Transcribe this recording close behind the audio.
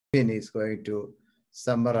is going to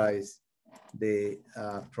summarize the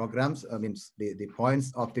programs, I mean, the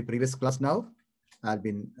points of the previous class now.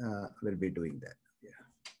 Albin will be doing that. Yeah.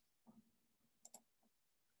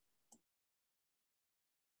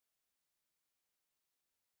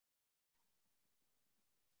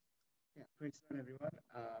 Yeah, praise God, everyone.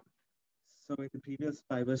 So in the previous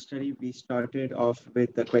Bible study, we started off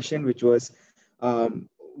with the question, which was,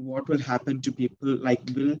 what will happen to people? Like,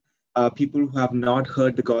 will people who have not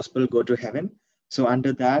heard the gospel go to heaven? So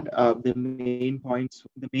under that, the main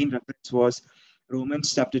reference was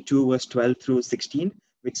Romans chapter 2, verse 12 through 16,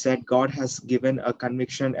 which said God has given a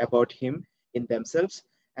conviction about Him in themselves.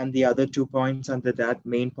 And the other 2 points under that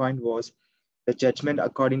main point was the judgment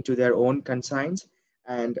according to their own conscience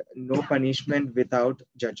and no punishment without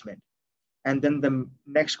judgment. And then the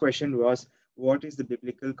next question was, what is the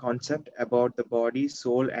biblical concept about the body,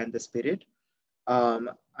 soul, and the spirit?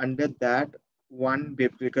 Under that, one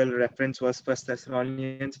biblical reference was First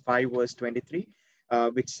Thessalonians 5, verse 23,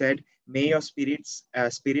 which said, "May your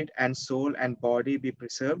spirit and soul and body be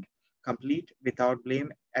preserved, complete, without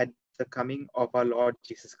blame, at the coming of our Lord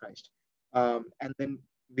Jesus Christ." And then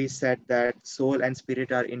we said that soul and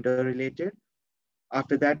spirit are interrelated.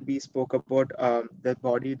 After that, we spoke about the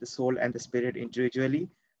body, the soul, and the spirit individually.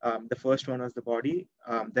 The first one was the body.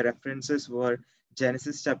 The references were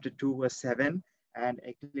Genesis chapter 2, verse 7, and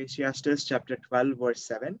Ecclesiastes chapter 12, verse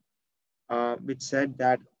 7, which said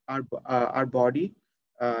that our body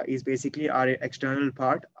is basically our external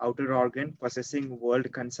part, outer organ, possessing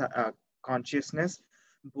consciousness,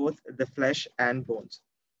 both the flesh and bones.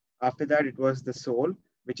 After that, it was the soul,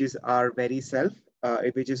 which is our very self,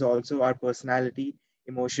 which is also our personality,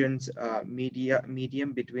 emotions,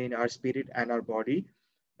 medium between our spirit and our body.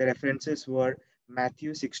 The references were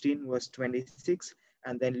Matthew 16, verse 26,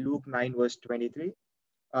 and then Luke 9, verse 23.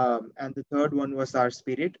 And the third one was our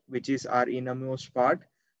spirit, which is our innermost part,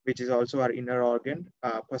 which is also our inner organ,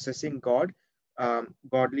 possessing God,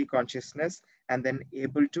 godly consciousness, and then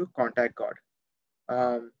able to contact God.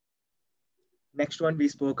 Um, Next one, we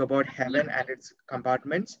spoke about heaven and its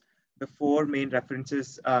compartments. The four main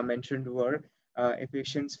references mentioned were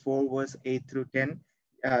Ephesians 4, verse 8 through 10,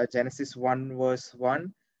 Genesis 1, verse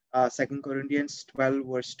 1, 2 Corinthians 12,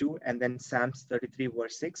 verse 2, and then Psalms 33,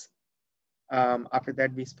 verse 6. After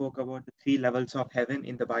that, we spoke about the three levels of heaven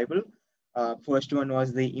in the Bible. First one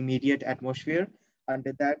was the immediate atmosphere.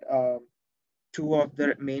 Under that, two of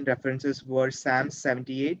the main references were Psalm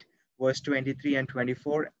 78, verse 23 and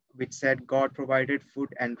 24, which said God provided food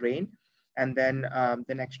and rain. And then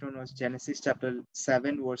the next one was Genesis chapter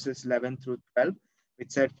 7, verses 11 through 12,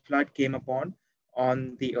 which said flood came upon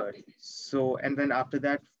on the earth. So, and then after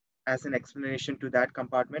that, as an explanation to that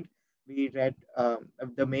compartment, we read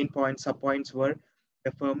the main points, subpoints were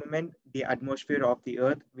the firmament, the atmosphere of the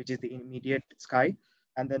earth, which is the immediate sky,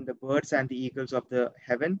 and then the birds and the eagles of the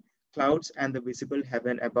heaven, clouds, and the visible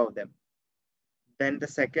heaven above them. Then the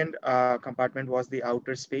second compartment was the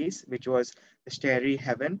outer space, which was the starry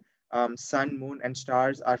heaven. Sun, moon, and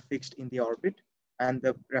stars are fixed in the orbit. And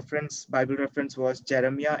the Bible reference was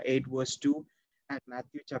Jeremiah 8, verse 2, and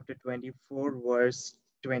Matthew chapter 24, verse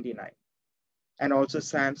 29. And also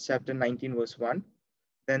Psalms chapter 19, verse 1.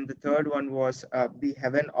 Then the third one was the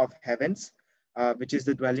heaven of heavens, which is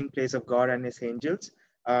the dwelling place of God and his angels.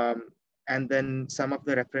 Um, and then some of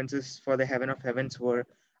the references for the heaven of heavens were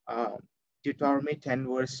uh, Deuteronomy 10,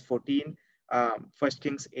 verse 14, 1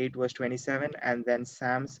 Kings 8, verse 27, and then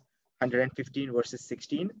Psalms 115, verses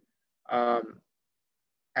 16. Um,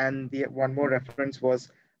 and the one more reference was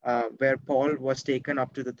where Paul was taken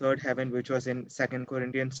up to the third heaven, which was in 2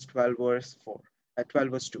 Corinthians 12, verse 4, 12,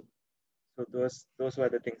 verse 2. So those were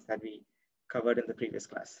the things that we covered in the previous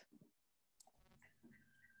class.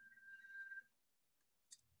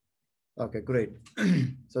 Okay, great.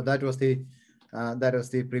 So that was the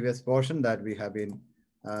previous portion that we have been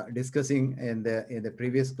discussing in the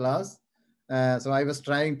previous class. So I was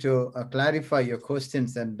trying to clarify your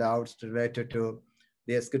questions and doubts related to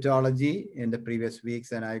the eschatology in the previous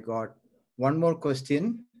weeks, and I got one more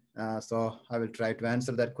question. So I will try to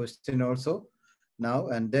answer that question also now,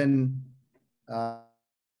 and then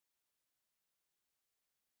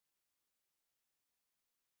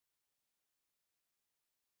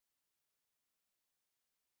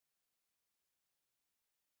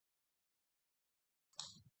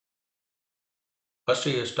First,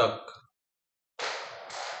 you're stuck.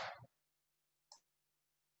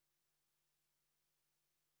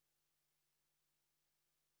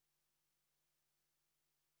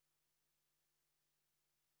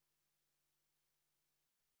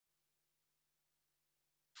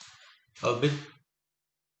 A bit.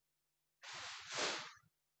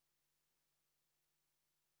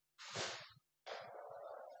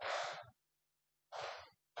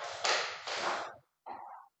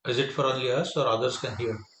 Is it for only us or others can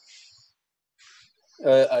hear?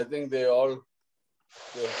 I think the whole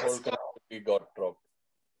connectivity got dropped.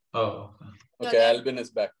 Oh, okay. Okay, Albin is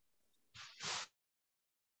back.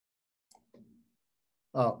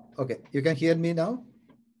 Oh, okay. You can hear me now?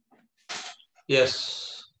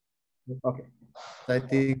 yes. Okay. So I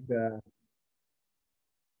think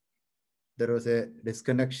there was a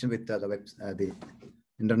disconnection with the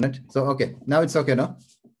internet. So, okay. Now it's okay, no?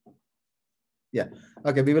 Yeah.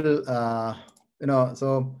 Okay. We will,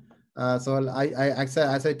 so as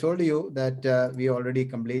I told you that we already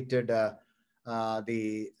completed the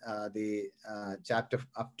chapter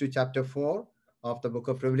up to chapter 4 of the book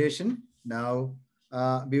of Revelation. Now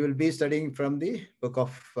we will be studying from the book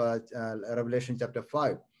of Revelation chapter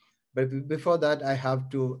 5. But before that, I have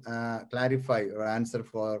to clarify or answer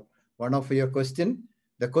for one of your question.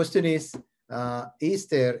 The question is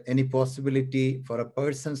there any possibility for a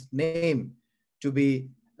person's name to be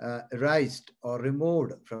erased or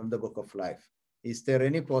removed from the book of life? Is there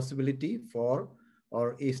any possibility for,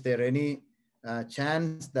 or is there any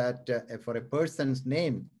chance that for a person's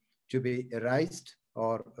name to be erased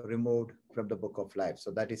or removed from the book of life?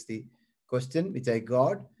 So that is the question which I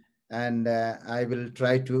got, and I will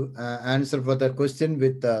try to answer for that question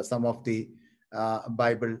with some of the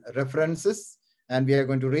Bible references. And we are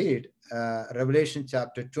going to read Revelation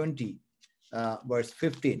chapter 20, verse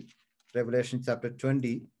 15. Revelation chapter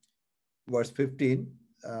 20, verse 15.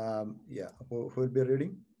 Yeah, who will be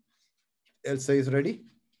reading? Elsa is ready?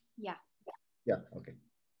 Yeah. Yeah, okay.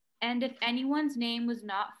 And if anyone's name was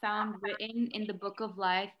not found written in the book of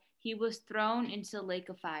life, he was thrown into the lake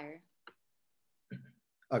of fire.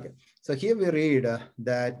 Okay, so here we read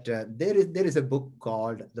that there is a book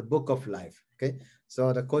called the Book of Life. Okay,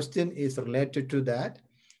 so the question is related to that.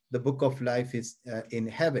 The Book of Life is in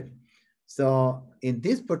heaven. So in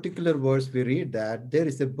this particular verse, we read that there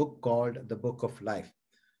is a book called the Book of Life.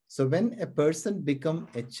 So when a person becomes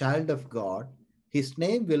a child of God, his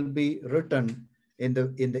name will be written in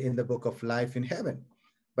the book of life in heaven.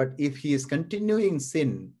 But if he is continuing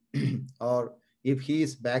sin or if he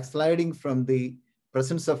is backsliding from the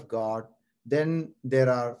presence of God, then there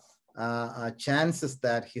are chances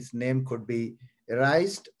that his name could be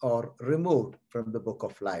erased or removed from the book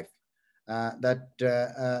of life.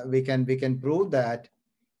 We can prove that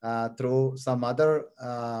through some other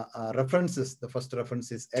references. The first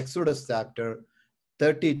reference is Exodus chapter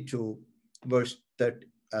 32, verse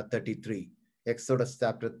 33. Exodus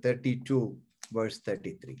chapter 32, verse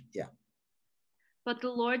 33. Yeah. But the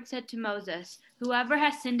Lord said to Moses, "Whoever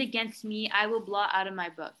has sinned against me, I will blot out of my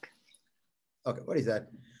book." Okay, what is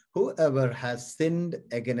that? Whoever has sinned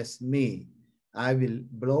against me, I will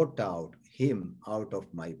blot out him out of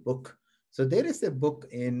my book. So there is a book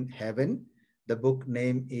in heaven. The book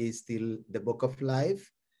name is still the Book of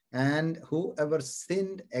Life. And whoever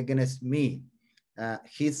sinned against me,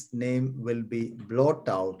 his name will be blotted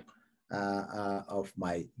out of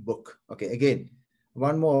my book. Okay, again,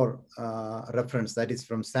 one more reference that is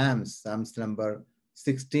from Psalms number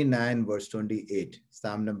 69, verse 28.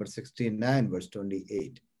 Psalm number 69, verse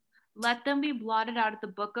 28. Let them be blotted out of the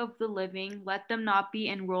book of the living. Let them not be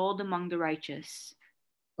enrolled among the righteous.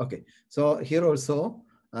 Okay, so here also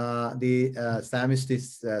the psalmist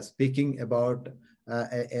is speaking about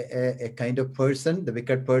a kind of person, the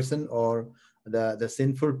wicked person or the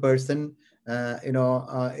sinful person.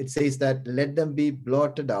 It says that let them be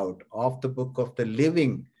blotted out of the book of the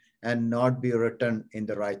living and not be written in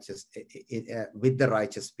the righteous with the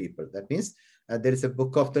righteous people. That means there is a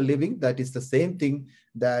book of the living that is the same thing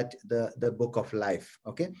that the book of life.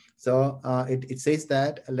 Okay, so it says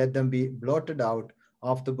that let them be blotted out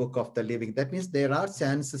of the book of the living. That means there are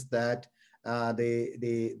chances that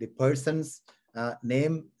the person's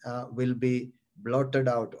name will be blotted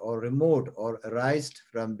out or removed or erased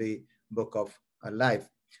from the book of life.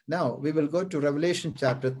 Now we will go to Revelation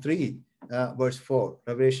chapter 3, verse 4.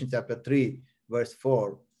 Revelation chapter 3, verse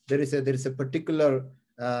 4. There is a particular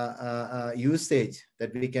usage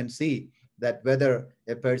that we can see that whether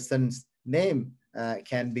a person's name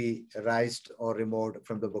can be erased or removed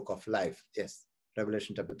from the book of life. Yes.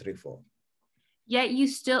 Revelation chapter 3, 4. Yet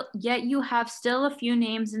you have still a few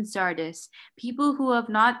names in Sardis, people who have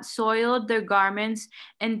not soiled their garments,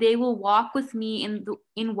 and they will walk with me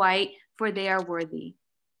in white, for they are worthy.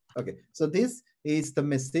 Okay, so this is the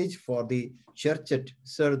message for the church at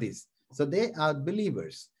Sardis. So they are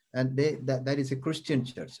believers, and that is a Christian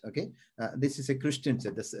church. Okay, this is a Christian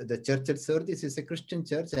church. The church at Sardis is a Christian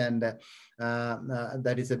church, and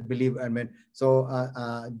that is a believer. I mean, so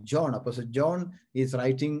Apostle John is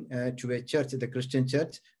writing to a church, the Christian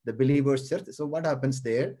church, the believers' church. So what happens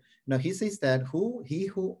there? Now he says that he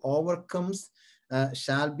who overcomes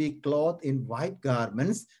shall be clothed in white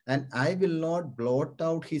garments, and I will not blot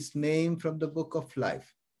out his name from the book of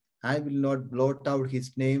life. I will not blot out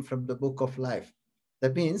his name from the book of life.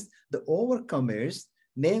 That means the overcomer's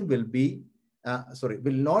name will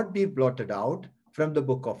not be blotted out from the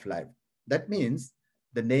book of life. That means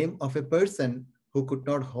the name of a person who could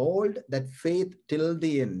not hold that faith till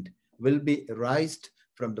the end will be erased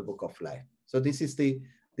from the book of life. So this is the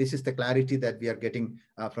clarity that we are getting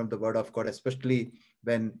from the word of God, especially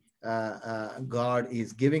when God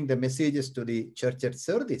is giving the messages to the church at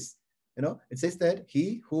Sardis. It says that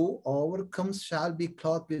he who overcomes shall be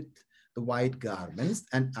clothed with the white garments,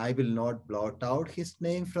 and I will not blot out his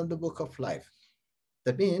name from the book of life.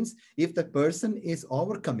 That means if the person is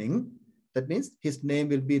overcoming, that means his name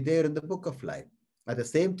will be there in the book of life. At the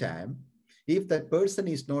same time, if that person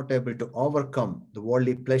is not able to overcome the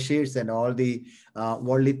worldly pleasures and all the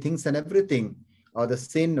worldly things and everything, or the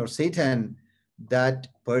sin or Satan, that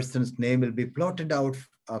person's name will be blotted out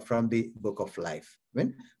from the book of life.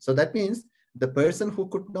 So that means the person who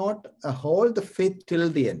could not hold the faith till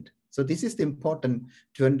the end. So this is important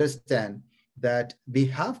to understand, that we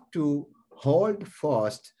have to hold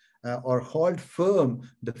fast or hold firm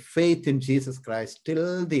the faith in Jesus Christ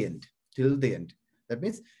till the end. Till the end. That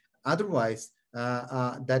means otherwise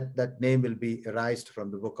that name will be erased from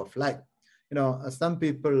the book of life. Some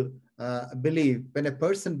people believe when a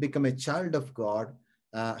person become a child of God,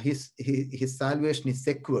 his salvation is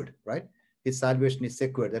secured, right? His salvation is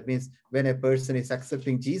secured. That means when a person is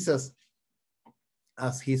accepting Jesus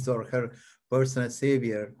as his or her personal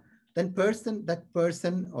savior, then that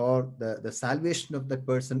person or the salvation of that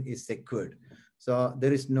person is secured. So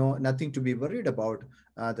there is nothing to be worried about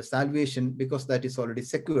the salvation, because that is already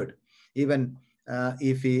secured. Even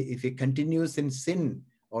if he continues in sin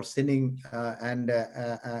or sinning, and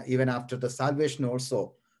even after the salvation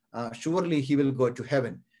also, surely he will go to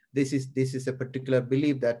heaven. This is a particular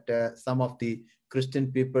belief that some of the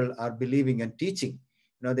Christian people are believing and teaching.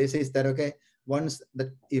 They say that, okay, once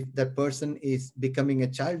that if that person is becoming a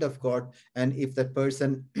child of God, and if that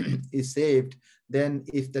person is saved, then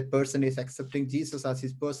if that person is accepting Jesus as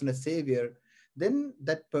his personal savior, then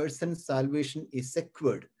that person's salvation is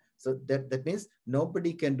secured. So that means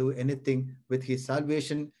nobody can do anything with his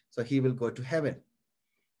salvation, so he will go to heaven.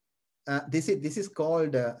 This is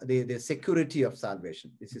called the security of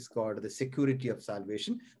salvation. This is called the security of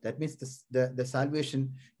salvation. That means the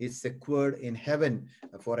salvation is secured in heaven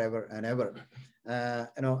forever and ever.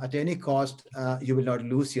 At any cost, you will not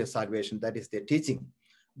lose your salvation. That is their teaching.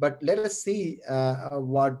 But let us see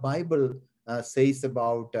what Bible says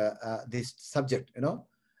about this subject.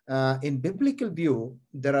 In biblical view,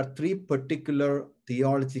 there are three particular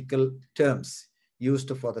theological terms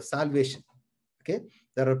used for the salvation. Okay,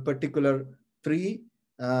 there are particular three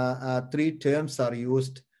terms are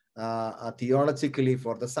used theologically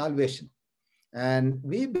for the salvation, and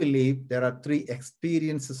we believe there are three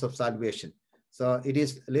experiences of salvation. So it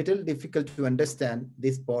is a little difficult to understand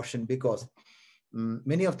this portion, because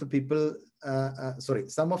many of the people,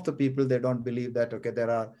 some of the people, they don't believe that. Okay, there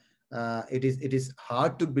are. It is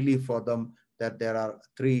hard to believe for them that there are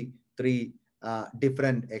three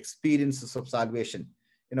different experiences of salvation.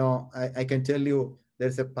 I can tell you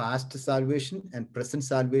there's a past salvation and present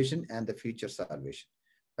salvation and the future salvation.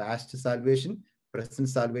 Past salvation, present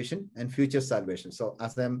salvation, and future salvation. So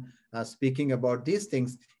as I'm speaking about these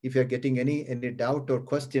things, if you're getting any doubt or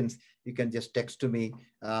questions, you can just text to me.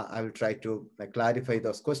 I will try to clarify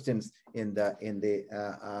those questions in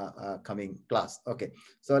the coming class. Okay,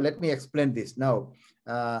 so let me explain this now.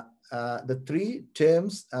 The three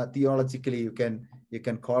terms theologically you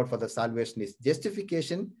can call for the salvation is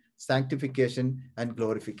justification, sanctification, and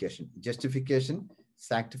glorification. Justification,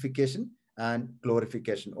 sanctification, and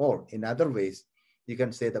glorification. Or in other ways, you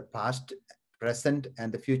can say the past, present,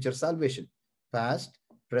 and the future salvation. Past,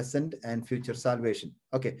 present, and future salvation.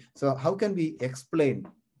 Okay, so how can we explain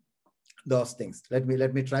those things? Let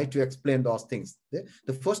me try to explain those things.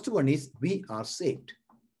 The first one is we are saved.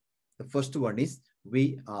 The first one is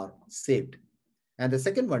we are saved. And the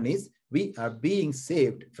second one is we are being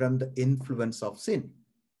saved from the influence of sin.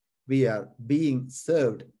 We are being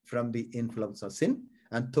saved from the influence of sin.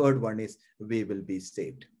 And third one is we will be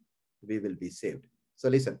saved. We will be saved. So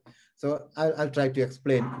listen. So I'll try to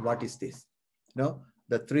explain what is this.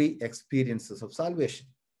 The three experiences of salvation.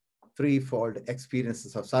 Threefold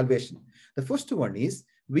experiences of salvation. The first one is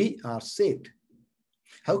we are saved.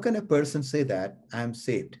 How can a person say that I am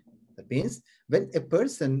saved? That means when a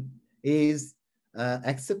person is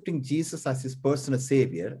accepting Jesus as his personal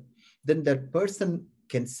savior, then that person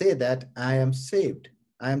can say that I am saved.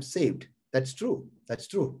 I am saved. That's true. That's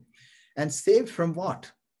true. And saved from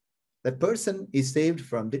what? That person is saved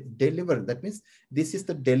from the deliverance. That means this is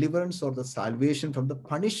the deliverance or the salvation from the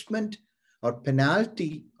punishment or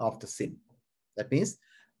penalty of the sin. That means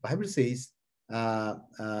Bible says the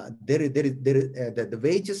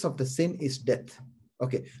wages of the sin is death.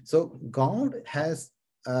 Okay, so God has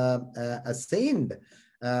assigned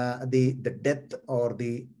the death or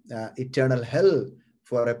the eternal hell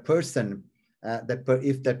for a person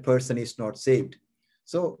if that person is not saved.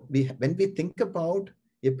 So when we think about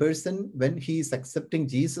a person, when he is accepting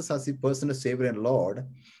Jesus as a personal Savior and Lord,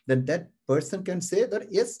 then that person can say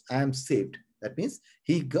that, yes, I am saved. That means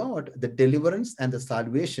he got the deliverance and the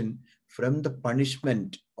salvation from the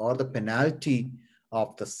punishment or the penalty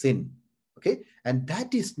of the sin. Okay, and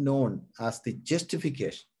that is known as the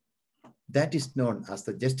justification. That is known as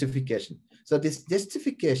the justification. So this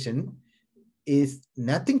justification is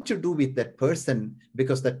nothing to do with that person,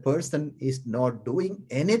 because that person is not doing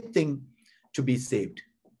anything to be saved.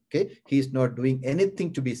 Okay, he is not doing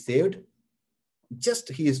anything to be saved. Just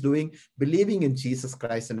he is doing believing in Jesus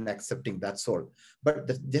Christ and accepting, that's all. But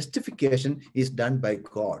the justification is done by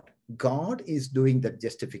God. God is doing that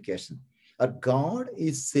justification, or God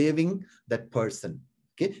is saving that person.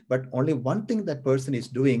 Okay, but only one thing that person is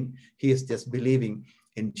doing, he is just believing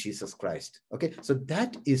in Jesus Christ. Okay, so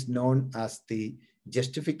that is known as the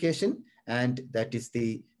justification, and that is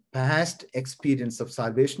the past experience of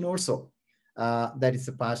salvation also. That is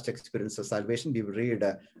the past experience of salvation. We will read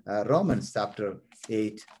Romans chapter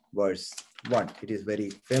 8, verse 1. It is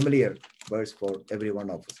very familiar verse for every one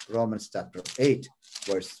of us. Romans chapter 8,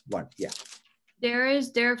 verse 1. Yeah. There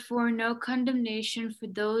is therefore no condemnation for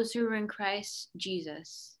those who are in Christ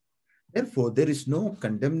Jesus. Therefore, there is no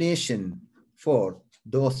condemnation for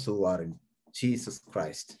those who are in Jesus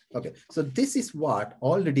Christ. Okay, so this is what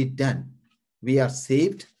already done. We are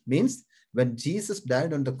saved means when Jesus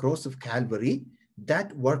died on the cross of Calvary,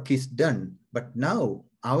 that work is done. But now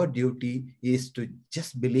our duty is to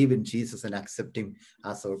just believe in Jesus and accept him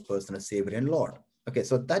as our personal Savior and Lord. Okay,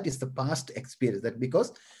 so that is the past experience. That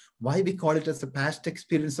because why we call it as the past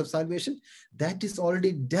experience of salvation? That is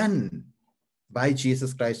already done by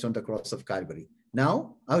Jesus Christ on the cross of Calvary.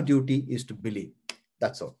 Now our duty is to believe.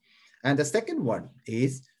 That's all. And the second one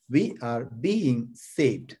is we are being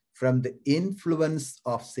saved from the influence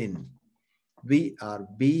of sin. We are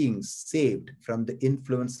being saved from the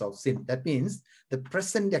influence of sin. That means the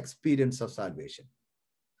present experience of salvation.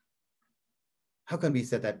 How can we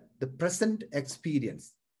say that? The present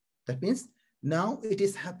experience. That means now it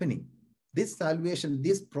is happening. This salvation,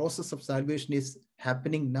 this process of salvation is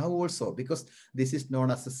happening now also, because this is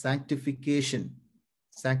known as a sanctification.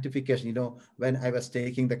 Sanctification, you know, when I was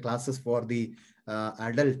taking the classes for the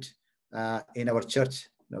adult in our church,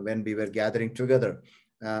 you know, when we were gathering together,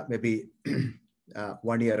 maybe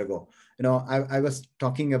 1 year ago, you know, I was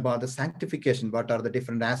talking about the sanctification. What are the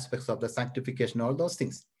different aspects of the sanctification, all those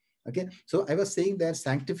things. Okay, so I was saying that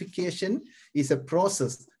sanctification is a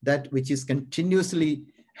process that which is continuously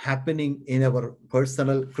happening in our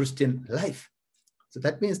personal Christian life. So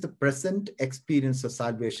that means the present experience of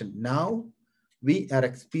salvation. Now we are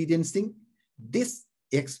experiencing this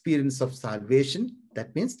experience of salvation.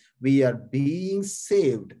 That means we are being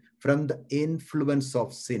saved from the influence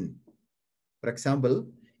of sin. For example,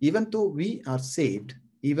 even though we are saved,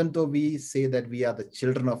 even though we say that we are the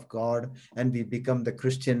children of God and we become the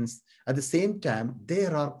Christians, at the same time,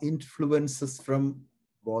 there are influences from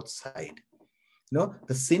both sides. You know,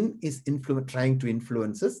 the sin is trying to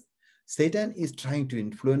influence us. Satan is trying to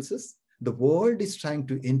influence us. The world is trying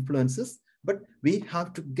to influence us. But we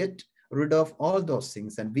have to get rid of all those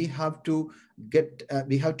things, and we have to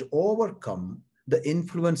overcome the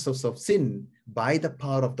influences of sin by the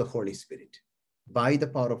power of the Holy Spirit. By the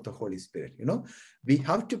power of the Holy Spirit, you know, we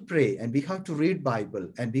have to pray and we have to read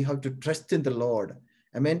Bible and we have to trust in the Lord.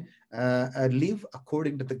 I mean, live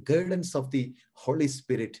according to the guidance of the Holy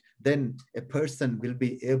Spirit. Then a person will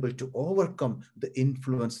be able to overcome the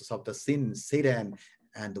influences of the sin, Satan,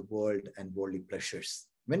 and the world and worldly pleasures.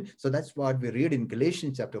 I mean, so that's what we read in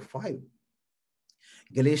Galatians chapter 5.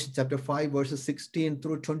 Galatians chapter 5, verses 16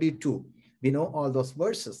 through 22. We know all those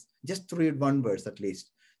verses. Just to read one verse at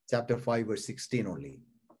least. Chapter 5, verse 16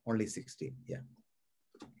 only 16. Yeah.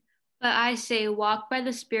 But I say, walk by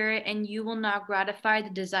the Spirit, and you will not gratify the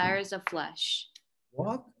desires of flesh.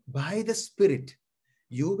 Walk by the Spirit.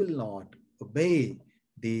 You will not obey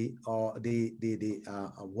the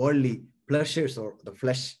worldly pleasures or the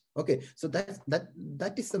flesh. Okay, so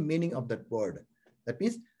that is the meaning of that word. That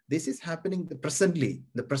means this is happening presently,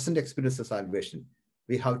 the present experience of salvation.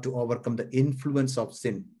 We have to overcome the influence of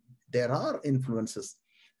sin. There are influences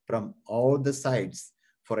from all the sides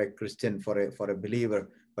for a Christian, for a believer,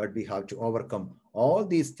 but we have to overcome all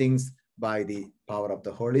these things by the power of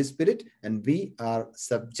the Holy Spirit, and we are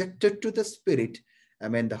subjected to the Spirit. I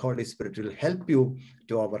mean, the Holy Spirit will help you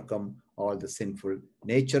to overcome all the sinful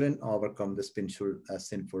nature and overcome the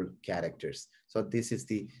sinful characters. So this is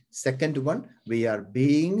the second one. We are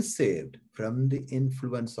being saved from the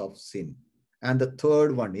influence of sin. And the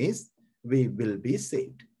third one is we will be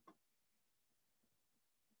saved.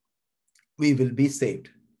 We will be saved.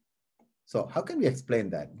 So how can we explain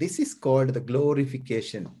that? This is called the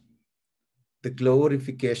glorification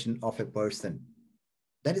of a person.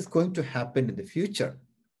 That is going to happen in the future.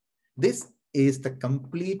 This is the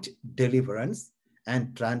complete deliverance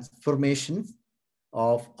and transformation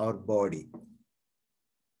of our body.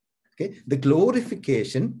 Okay, the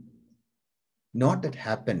glorification not that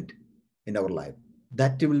happened in our life.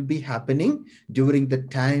 That will be happening during the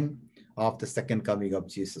time of the second coming of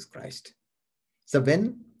Jesus Christ. So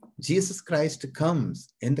when Jesus Christ comes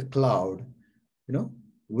in the cloud,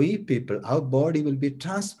 we people, our body will be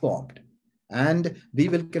transformed and we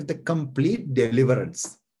will get the complete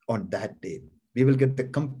deliverance on that day. We will get the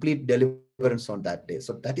complete deliverance on that day.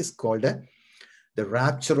 So that is called the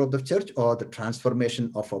rapture of the church or the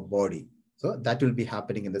transformation of our body. So that will be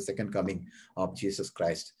happening in the second coming of Jesus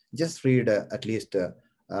Christ. Just read at least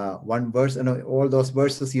one verse, and all those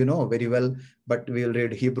verses you know very well, but we'll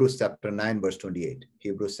read Hebrews chapter 9, verse 28.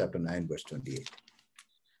 Hebrews chapter 9, verse 28.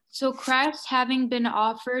 So Christ, having been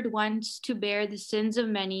offered once to bear the sins of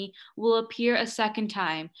many, will appear a second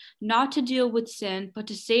time, not to deal with sin, but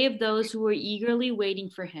to save those who are eagerly waiting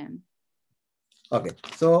for him. Okay,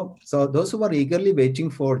 so those who are eagerly waiting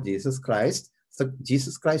for Jesus Christ, so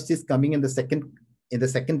Jesus Christ is coming in the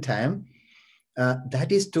second time.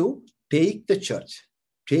 That is to take the church,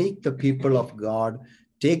 take the people of God,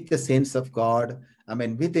 take the saints of God. I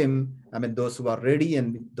mean, with him, I mean, those who are ready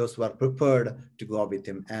and those who are prepared to go with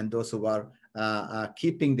him, and those who are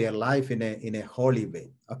keeping their life in a holy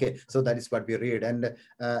way. Okay, so that is what we read. And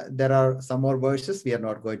there are some more verses. We are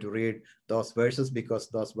not going to read those verses because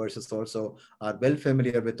those verses also are well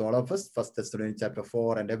familiar with all of us. 1 Thessalonians chapter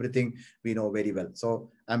 4 and everything we know very well. So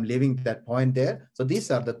I'm leaving that point there. So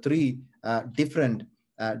these are the three different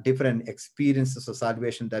experiences of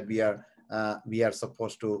salvation that we are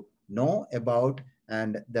supposed to know about.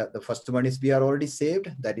 And the first one is we are already saved.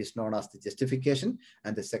 That is known as the justification.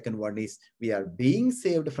 And the second one is we are being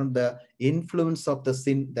saved from the influence of the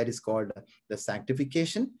sin. That is called the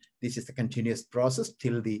sanctification. This is the continuous process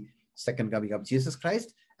till the second coming of Jesus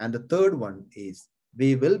Christ. And the third one is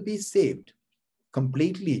we will be saved.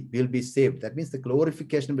 Completely will be saved. That means the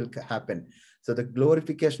glorification will happen. So the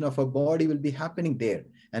glorification of our body will be happening there,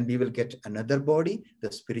 and we will get another body,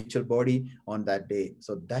 the spiritual body, on that day.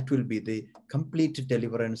 So that will be the complete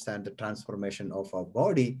deliverance and the transformation of our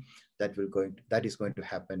body that is going to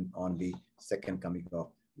happen on the second coming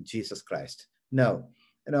of Jesus Christ. Now,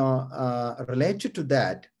 related to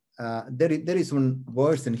that, there is one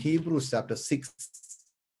verse in Hebrews chapter 6.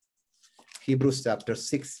 Hebrews chapter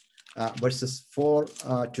 6. Verses 4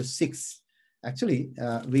 to 6. Actually,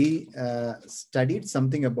 we studied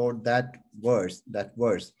something about that verse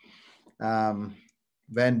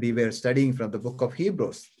when we were studying from the book of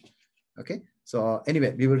Hebrews. Okay, so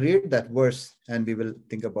anyway, we will read that verse and we will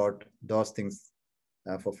think about those things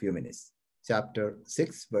for a few minutes. Chapter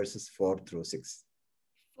 6, verses 4 through 6.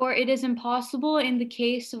 For it is impossible in the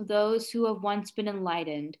case of those who have once been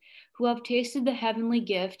enlightened, who have tasted the heavenly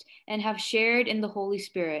gift and have shared in the Holy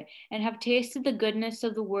Spirit, and have tasted the goodness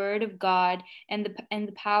of the word of God and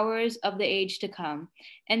the powers of the age to come,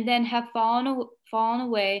 and then have fallen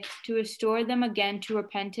away, to restore them again to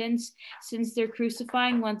repentance, since they're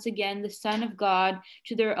crucifying once again the Son of God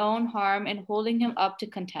to their own harm and holding him up to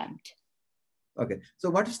contempt. Okay, so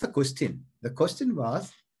what is the question? The question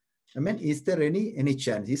was, I mean, is there any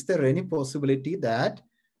chance? Is there any possibility that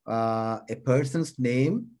a person's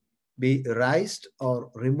name be erased or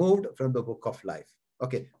removed from the book of life?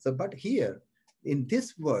 Okay, so but here in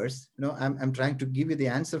this verse, I'm trying to give you the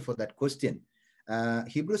answer for that question.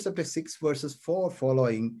 Hebrews chapter 6 verses 4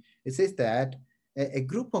 following, it says that a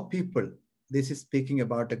group of people. This is speaking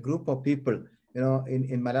about a group of people.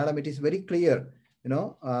 In Malayalam it is very clear.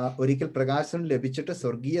 ഒരിക്കൽ പ്രകാശനം ലഭിച്ചിട്ട്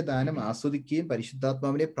സ്വർഗീയ ദാനം ആസ്വദിക്കുകയും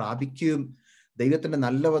പരിശുദ്ധാത്മാവിനെ പ്രാപിക്കുകയും ദൈവത്തിന്റെ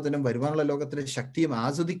നല്ല വചനം വരുവാനുള്ള ലോകത്തിന്റെ ശക്തിയും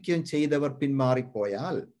ആസ്വദിക്കുകയും ചെയ്തവർ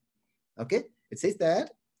പിന്മാറിപ്പോയാൽ, okay, it says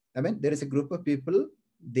that, I mean, there is a group of people,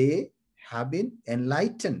 they have been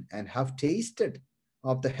enlightened and have tasted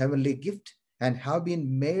of the heavenly gift and have been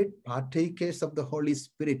made partakers of the Holy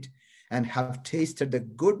Spirit and have tasted the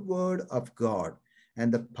good word of God and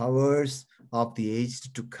the powers of the age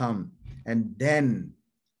to come, and then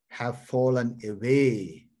have fallen away.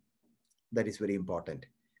 That is very important.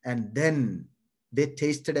 And then they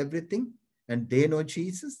tasted everything, and they know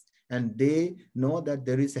Jesus, and they know that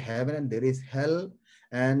there is a heaven and there is hell.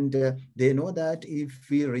 And they know that if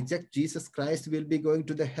we reject Jesus Christ, we'll be going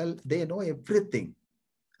to the hell. They know everything.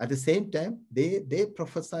 At the same time, they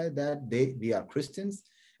prophesy that we are Christians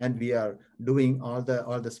and we are doing all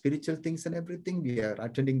the spiritual things and everything. We are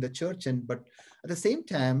attending the church, but at the same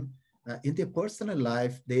time, in their personal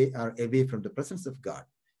life, they are away from the presence of God.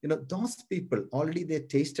 Those people already they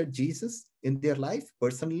tasted Jesus in their life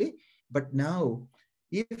personally, but now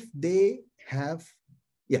if they have,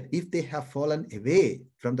 if they have fallen away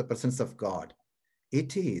from the presence of God,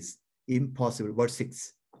 it is impossible. Verse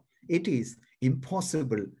 6, it is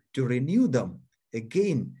impossible to renew them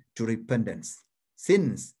again to repentance,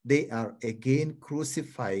 since they are again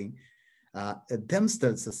crucifying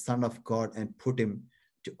themselves, the Son of God, and put him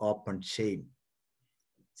to open shame.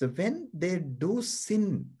 So when they do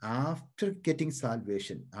sin after getting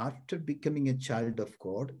salvation, after becoming a child of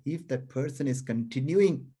God, if that person is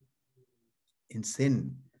continuing in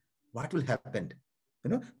sin, what will happen?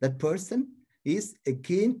 That person is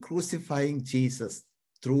again crucifying Jesus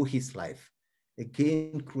through his life,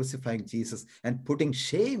 again crucifying Jesus and putting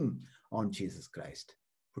shame on Jesus Christ,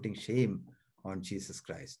 putting shame on Jesus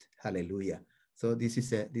Christ. Hallelujah. So this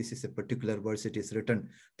is a particular verse. It is written,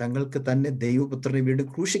 തങ്ങൾക്ക് തന്നെ ദൈവപുത്രനെ വീണ്ടും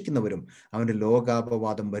ക്രൂശിക്കുന്നവരും അവന്റെ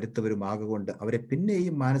ലോകാപവാദം വരുത്തവരും ആകൊണ്ട് അവരെ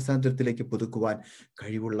പിന്നെയും മാനസാന്തരത്തിലേക്ക് പുതുക്കുവാൻ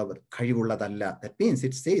കഴിവുള്ളതല്ല. That means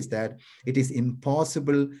it says that it is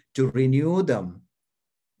impossible to renew them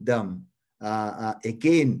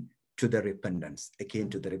again to the repentance,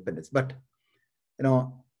 But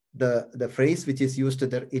the phrase which is used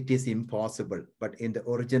there, it is impossible, but in the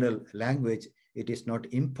original language, it is not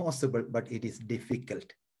impossible, but it is difficult.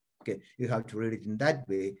 Okay, you have to read it in that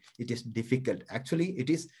way. It is difficult. Actually, it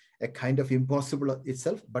is a kind of impossible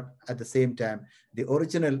itself, but at the same time, the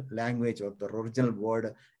original language or the original word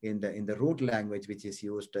in the root language which is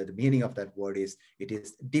used, the meaning of that word is, it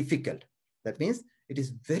is difficult. That means it is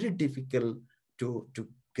very difficult to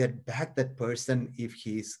get back that person if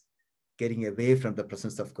he is getting away from the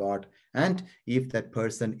presence of God, and if that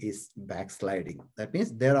person is backsliding. That means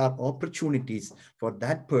there are opportunities for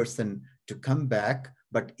that person to come back,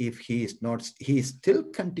 but if he is still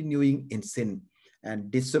continuing in sin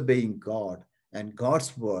and disobeying God and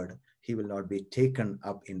God's word, he will not be taken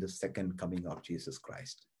up in the second coming of Jesus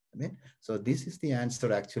Christ. Amen. So this is the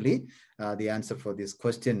answer, actually, the answer for this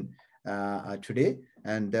question today.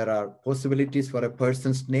 And there are possibilities for a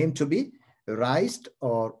person's name to be erased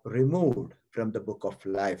or removed from the book of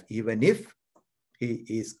life, even if he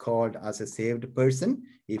is called as a saved person.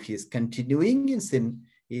 If he is continuing in sin,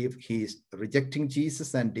 if he is rejecting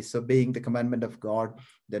Jesus and disobeying the commandment of God,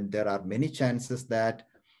 then there are many chances that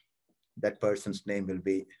that person's name will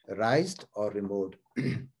be erased or removed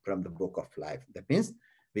from the book of life. That means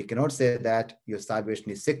we cannot say that your salvation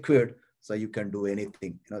is secured, so you can do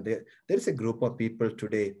anything. There is a group of people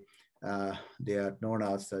today. They are known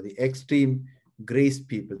as the extreme grace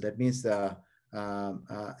people. That means that's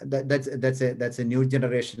a new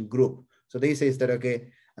generation group. So they say that, okay,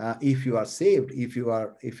 if you are saved, if you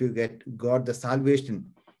got the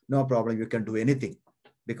salvation, no problem, you can do anything,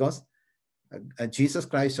 because Jesus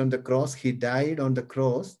Christ on the cross, he died on the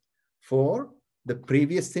cross for the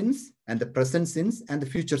previous sins and the present sins and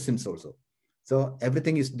the future sins also. So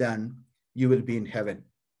everything is done. You will be in heaven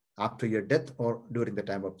after your death or during the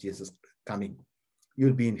time of Jesus coming. You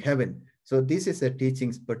will be in heaven. So this is a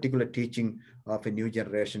particular teaching of a new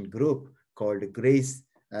generation group called Grace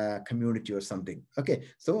Community or something. Okay,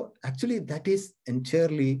 so actually that is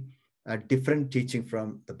entirely a different teaching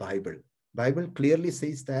from the Bible. Bible clearly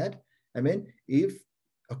says that, if,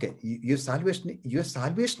 okay, your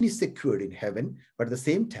salvation is secured in heaven, but at the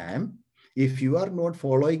same time, if you are not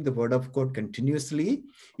following the word of God continuously,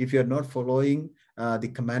 if you are not following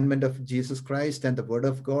the commandment of Jesus Christ and the word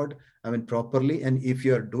of God, properly, and if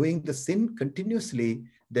you are doing the sin continuously,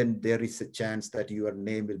 then there is a chance that your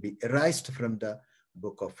name will be erased from the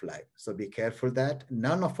book of life. So be careful that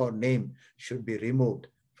none of our name should be removed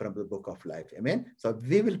from the book of life. Amen. So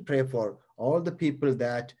we will pray for all the people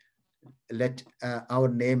that let our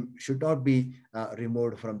name should not be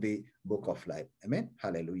removed from the book of life. Amen.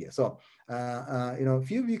 Hallelujah. So, a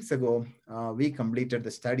few weeks ago, we completed the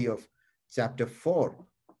study of chapter 4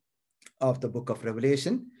 of the book of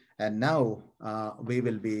Revelation. And now we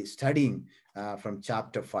will be studying from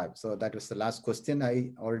chapter 5. So that was the last question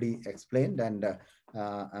I already explained and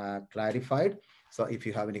clarified. So if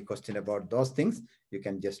you have any question about those things, you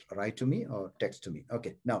can just write to me or text to me.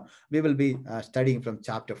 Okay, now we will be studying from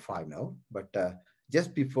chapter 5 now. But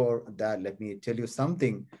just before that, let me tell you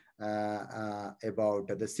something about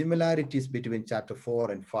the similarities between chapter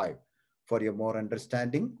 4 and 5 for your more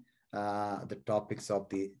understanding the topics of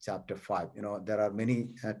the chapter 5. You know, there are many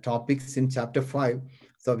topics in chapter 5.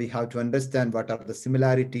 So we have to understand what are the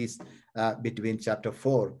similarities between chapter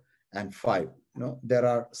 4 and 5. You know, there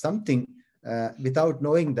are something without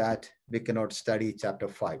knowing that we cannot study chapter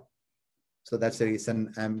 5. So that's the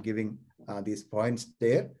reason I'm giving these points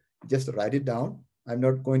there. Just write it down. I'm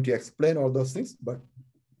not going to explain all those things, but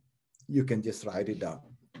you can just write it down.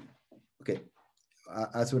 Okay.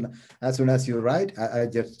 As soon as you write, I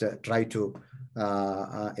just try to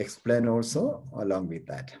explain also along with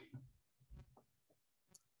that.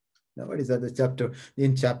 Now, what is that? The chapter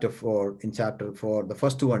in chapter 4? In chapter 4, the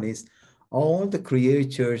first one is all the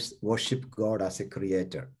creatures worship God as a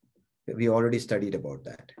creator. We already studied about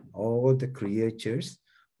that. All the creatures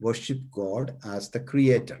worship God as the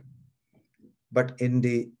creator. But in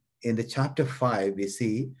the chapter 5, we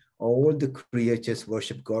see all the creatures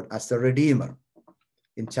worship God as the redeemer.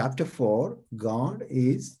 In chapter 4, God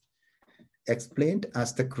is explained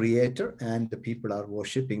as the creator and the people are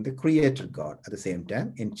worshiping the creator God. At the same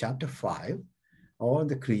time, in chapter 5, all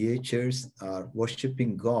the creatures are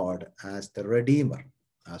worshiping God as the redeemer,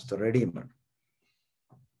 as the redeemer.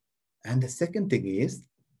 And the second thing is,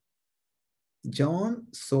 John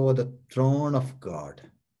saw the throne of God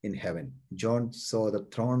in heaven. John saw the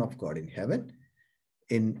throne of God in heaven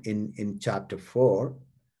in chapter 4.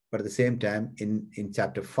 But at the same time, in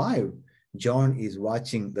chapter 5, John is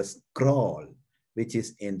watching the scroll, which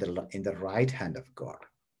is in the right hand of God.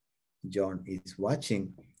 John is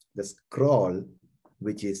watching the scroll,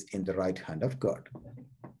 which is in the right hand of God.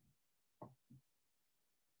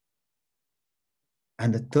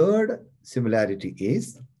 And the third similarity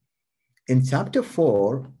is, in chapter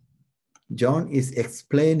 4, John is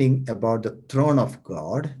explaining about the throne of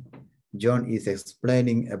God. John is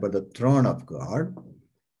explaining about the throne of God.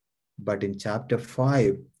 But in chapter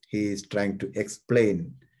 5, he is trying to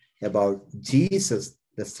explain about Jesus,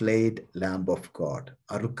 the slain Lamb of God.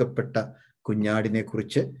 Arukkapetta kunyadine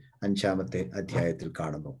kuriche anchamathe adhyayathil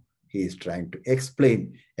കാണുന്നു. He is trying to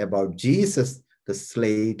explain about Jesus, the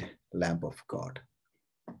slain Lamb of God.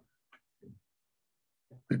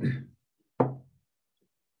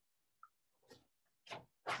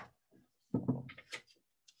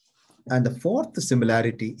 And the fourth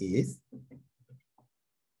similarity is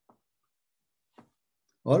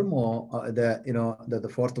almost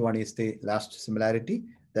the fourth one is the last similarity,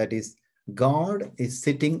 that is God is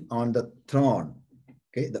sitting on the throne.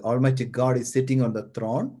 Okay, the Almighty God is sitting on the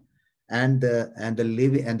throne, and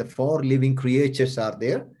the 4 living creatures are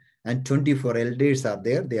there, and 24 elders are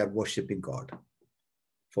there. They are worshiping God.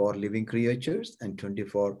 4 living creatures and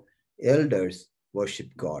 24 elders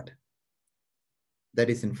worship God. That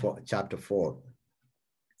is in chapter 4.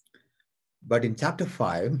 But in chapter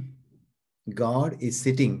 5, God is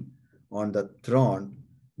sitting on the throne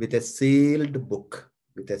with a sealed book,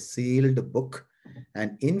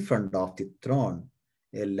 and in front of the throne,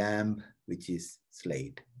 a lamb which is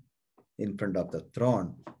slain. In front of the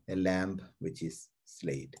throne, a lamb which is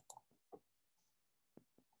slain.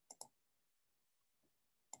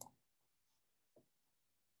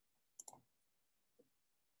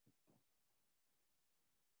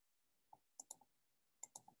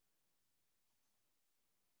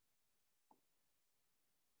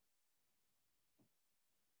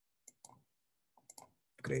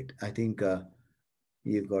 Great. I think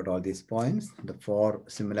you got all these points, the 4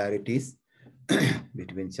 similarities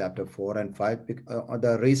between chapter 4 and 5.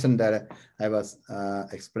 The reason that I was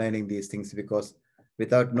explaining these things, because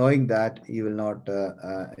without knowing that, you will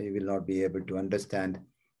not be able to understand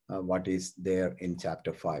what is there in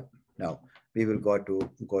chapter 5. Now we will go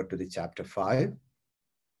to the chapter 5.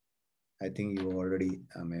 I think you already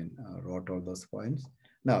wrote all those points.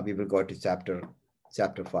 Now we will go to chapter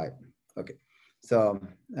 5. Okay. So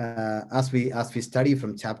as we study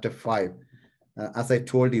from chapter 5, as I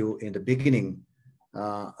told you in the beginning,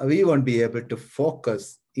 we won't be able to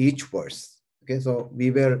focus each verse. Okay, so we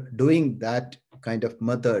were doing that kind of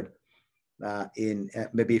method in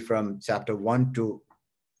maybe from chapter 1 to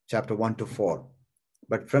 4,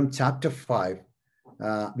 but from chapter 5,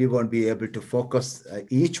 we won't be able to focus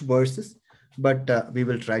each verses, but we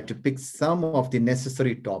will try to pick some of the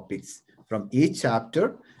necessary topics from each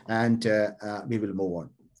chapter, and we will move on.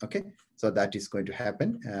 Okay, so that is going to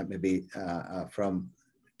happen maybe from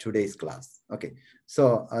today's class. Okay,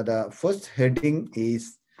 so the first heading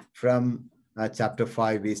is from chapter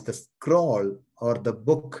 5 is the scroll or the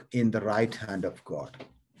book in the right hand of God.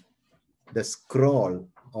 The scroll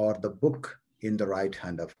or the book in the right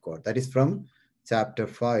hand of God. That is from chapter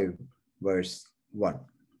 5, verse 1.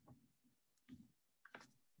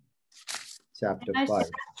 Chapter 5.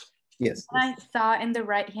 Yes. I saw in the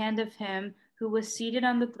right hand of him who was seated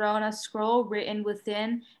on the throne a scroll written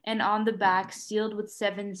within and on the back, sealed with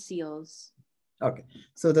 7 seals. Okay,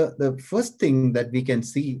 so the first thing that we can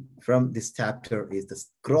see from this chapter is the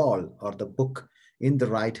scroll or the book in the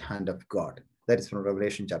right hand of God. That is from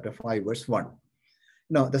Revelation chapter 5, verse 1.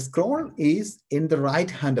 Now, the scroll is in the right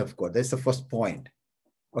hand of God. That's the first point.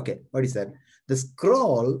 Okay, what is that? The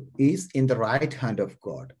scroll is in the right hand of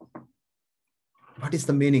God. What is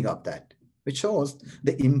the meaning of that? Which shows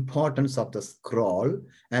the importance of the scroll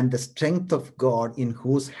and the strength of God in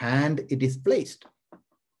whose hand it is placed.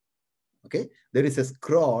 Okay, there is a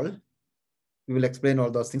scroll. We will explain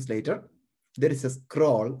all those things later. There is a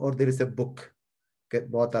scroll or there is a book. Okay,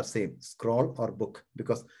 both are same, scroll or book,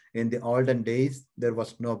 because in the olden days, there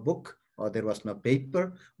was no book or there was no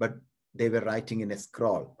paper, but they were writing in a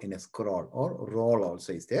scroll or roll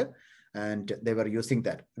also is there. And they were using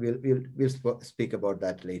that. We'll speak about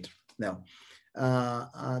that later. Now,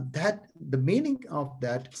 that the meaning of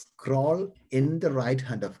that scroll in the right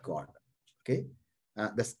hand of God. Okay,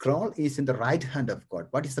 the scroll is in the right hand of God.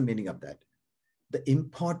 What is the meaning of that? The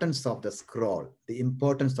importance of the scroll,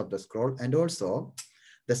 and also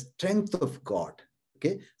the strength of God.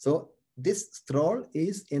 Okay, so this scroll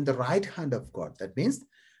is in the right hand of God. That means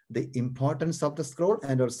the importance of the scroll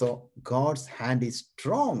and also God's hand is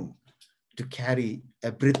strong to carry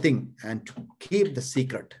everything and to keep the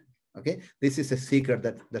secret. Okay, this is a secret.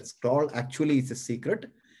 That scroll actually is a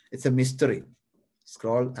secret. It's a mystery.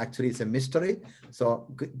 Scroll actually is a mystery. So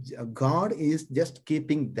God is just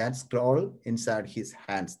keeping that scroll inside his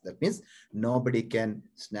hands. That means nobody can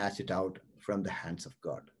snatch it out from the hands of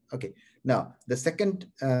God. Okay, now the second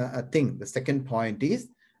the second point is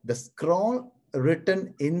the scroll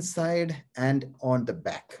written inside and on the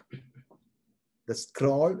back. The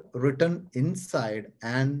scroll written inside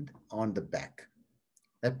and on the back.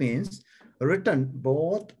 That means written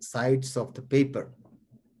both sides of the paper.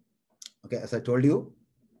 Okay, as I told you,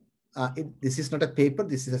 this is not a paper,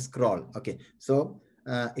 this is a scroll. Okay, so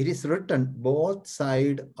it is written both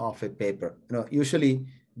sides of a paper. You know, usually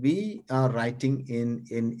we are writing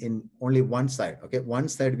in only one side. Okay, one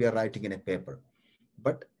side we are writing in a paper,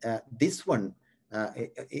 but this one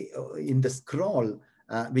in the scroll,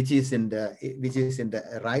 which is in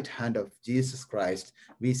the right hand of Jesus Christ,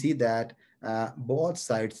 we see that both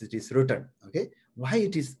sides it is written. Okay, why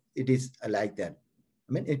it is like that?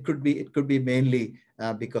 I mean, it could be mainly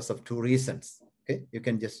because of 2 reasons. Okay, you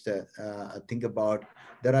can just think about.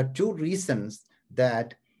 There are 2 reasons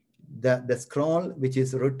that the scroll which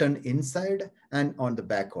is written inside and on the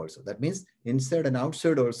back also. That means inside and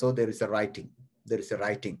outside also there is a writing.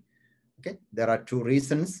 Okay, there are 2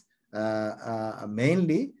 reasons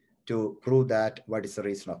mainly to prove that. What is the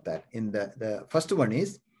reason of that? In the first one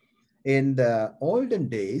is, in the olden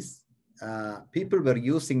days, people were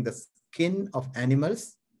using the skin of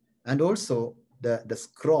animals and also the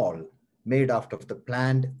scroll made out of the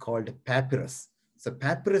plant called papyrus. So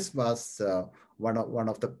papyrus was one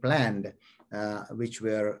of the plant which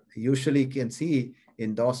were usually can see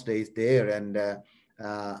in those days there, and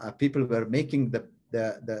people were making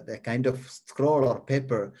the kind of scroll or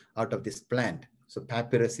paper out of this plant. So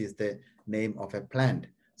papyrus is the name of a plant.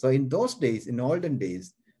 So in those days, in olden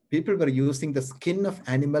days, people were using the skin of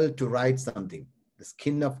animal to write something. The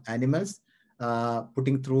skin of animals,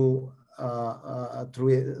 putting through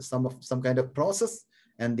some kind of process,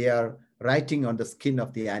 and they are writing on the skin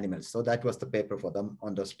of the animals. So that was the paper for them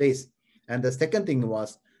on those days. And the second thing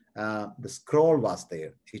was the scroll was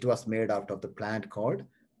there. It was made out of the plant called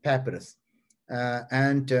papyrus.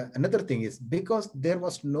 And another thing is, because there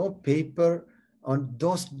was no paper on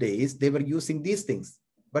those days, they were using these things.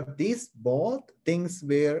 But these both things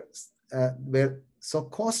were so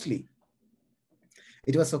costly.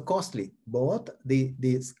 It was so costly, both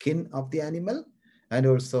the skin of the animal and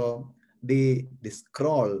also the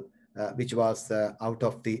scroll, which was out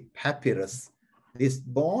of the papyrus. These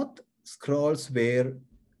both scrolls were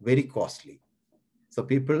very costly. So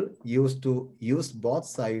people used to use both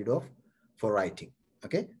sides for writing.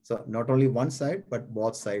 Okay, so not only one side, but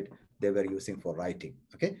both sides they were using for writing.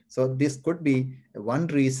 Okay, so this could be one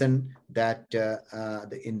reason that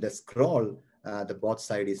in the scroll, the both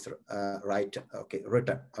side is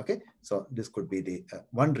written. Okay, so this could be the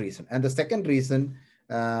one reason. And the second reason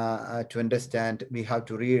to understand, we have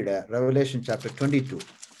to read Revelation chapter 22.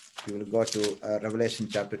 We will go to Revelation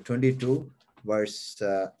chapter 22, verse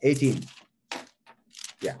 18.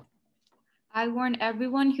 Yeah. I warn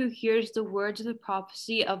everyone who hears the words of the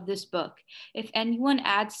prophecy of this book. If anyone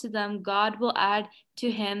adds to them, God will add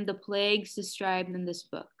to him the plagues described in this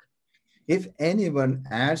book. If anyone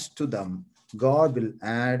adds to them, God will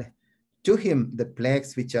add to him the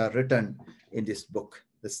plagues which are written in this book.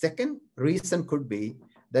 The second reason could be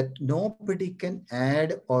that nobody can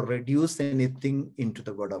add or reduce anything into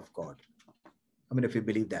the word of God. I mean, if you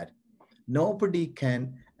believe that, nobody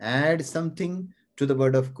can add something to the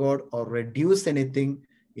word of God or reduce anything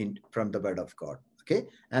from the word of God. Okay.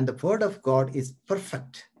 And the word of God is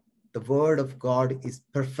perfect. The word of God is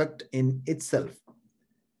perfect in itself.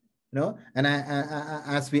 And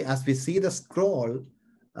as we see the scroll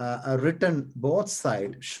written both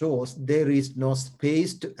sides shows there is no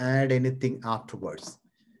space to add anything afterwards.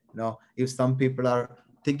 If some people are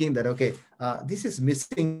thinking that, okay, this is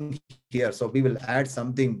missing here, so we will add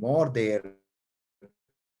something more there,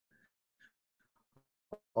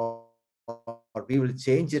 or we will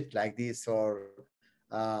change it like this, or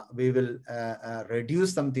we will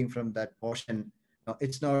reduce something from that portion. No,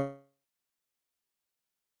 it's not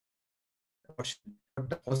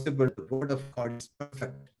possible. The word of God is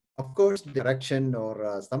perfect. Of course, there are correction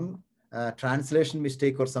or some translation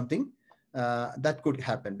mistake or something that could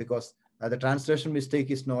happen, because the translation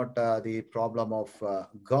mistake is not the problem of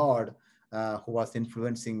God who was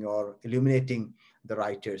influencing or illuminating the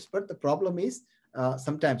writers, but the problem is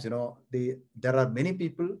sometimes there are many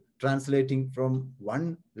people translating from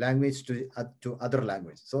one language to other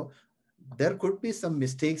language. So there could be some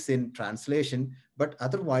mistakes in translation, but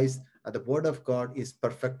otherwise the word of God is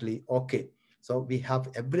perfectly okay. So we have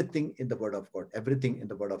everything in the word of God, everything in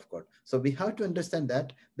the word of God. So we have to understand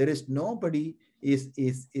that there is nobody is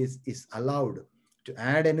allowed to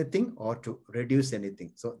add anything or to reduce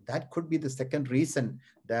anything. So that could be the second reason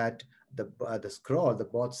that the scroll, the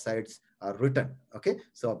both sides are written. Okay.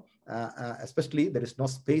 So especially there is no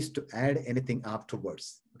space to add anything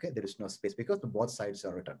afterwards. Okay, there is no space because the both sides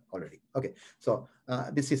are written already. Okay, so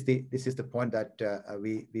this is the point that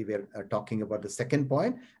we were talking about, the second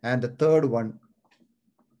point. And the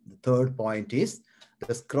third point is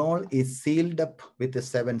the scroll is sealed up with the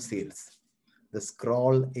 7 seals. The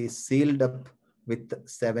scroll is sealed up with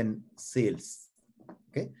 7 seals.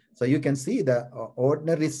 Okay, so you can see the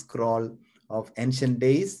ordinary scroll of ancient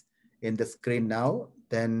days in the screen now.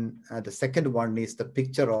 Then the second one is the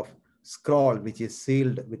picture of scroll which is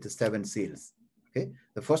sealed with the 7 seals. Okay,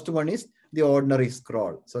 the first one is the ordinary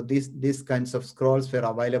scroll. So these kinds of scrolls were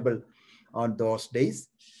available on those days.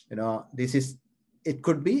 It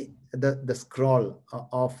could be the scroll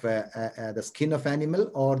of the skin of animal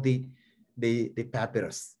or the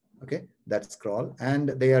papyrus. Okay, that scroll, and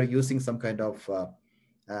they are using some kind of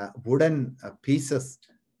wooden pieces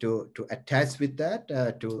to attach with that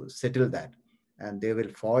to settle that, and they will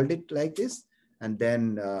fold it like this, and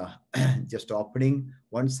then just opening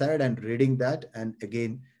one side and reading that, and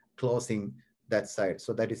again closing that side.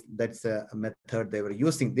 So that's a method they were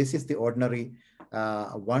using. This is the ordinary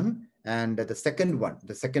one, and the second one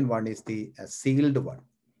is the sealed one.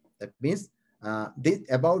 That means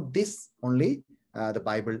about this only the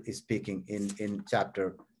Bible is speaking in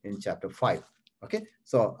chapter 5. Okay,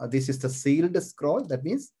 so this is the sealed scroll. That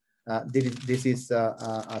means this is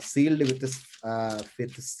sealed with this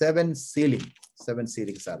with 7 sealing. 7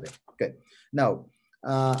 sealings are there. Okay, now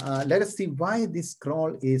let us see why this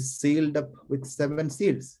scroll is sealed up with 7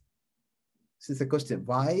 seals. This is a question.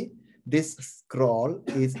 Why this scroll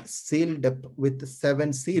is sealed up with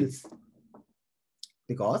 7 seals?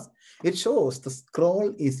 Because it shows the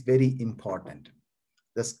scroll is very important.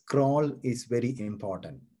 The scroll is very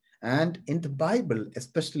important. And in the Bible,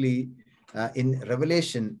 especially in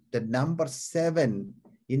Revelation, the number 7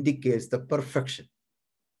 indicates the perfection.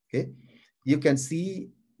 Okay, you can see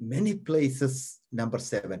many places number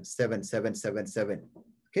 7, 7, 7, 7, 7.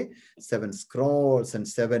 Okay, 7 scrolls and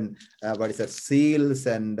 7 seals,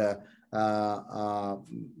 and there are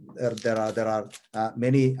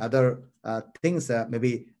many other things.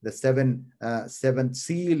 Maybe the 7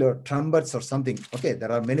 seal or trumpets or something. Okay,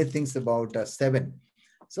 there are many things about 7.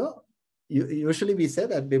 So usually we say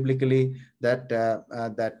that biblically that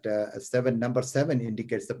number 7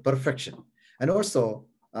 indicates the perfection, and also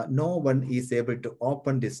no one is able to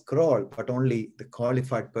open the scroll, but only the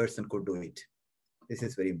qualified person could do it. This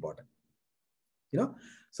is very important.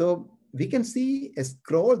 So we can see a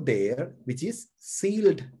scroll there which is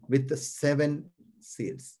sealed with the 7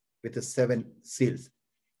 seals, with the 7 seals.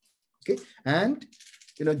 Okay, and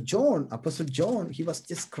Apostle John, he was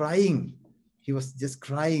just crying. He was just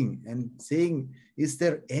crying and saying, is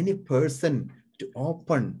there any person to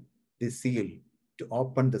open the seal,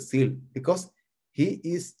 because He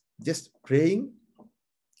is just praying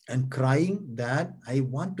and crying that I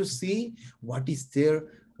want to see what is there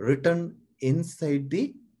written inside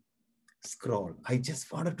the scroll. I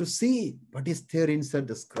just wanted to see what is there inside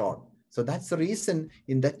the scroll. So that's the reason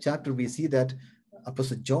in that chapter we see that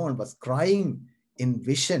Apostle John was crying in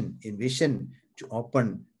vision to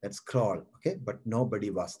open that scroll. Okay, but nobody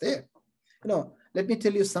was there. Let me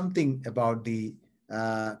tell you something about the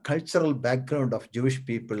cultural background of Jewish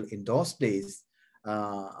people in those days.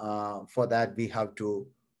 For that, we have to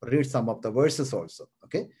read some of the verses also.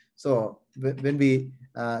 Okay, so when we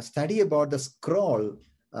study about the scroll,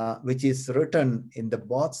 which is written in the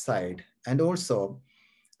both side, and also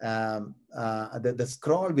the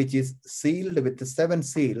scroll which is sealed with the 7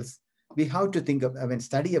 seals, we have to think of,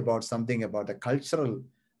 study about something about the cultural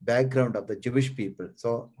background of the Jewish people.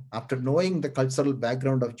 So after knowing the cultural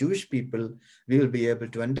background of Jewish people, we will be able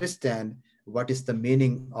to understand what is the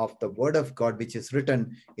meaning of the word of God, which is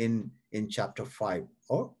written in chapter 5,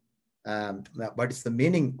 or what is the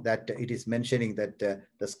meaning that it is mentioning that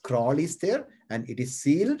the scroll is there and it is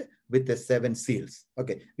sealed with the 7 seals.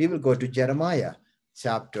 Okay, we will go to Jeremiah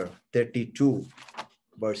chapter 32,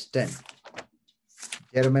 verse 10.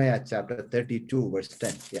 Jeremiah chapter 32, verse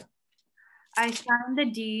 10. Yeah. I signed the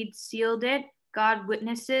deed, sealed it, got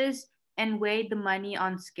witnesses, and weighed the money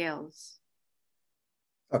on scales.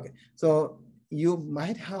 Okay, so you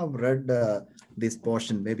might have read this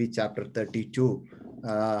portion, maybe chapter 32,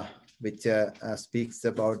 which speaks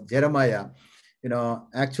about Jeremiah.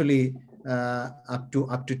 Actually, up to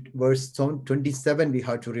verse 27, we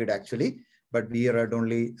have to read actually, but we read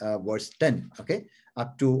only verse 10. Okay,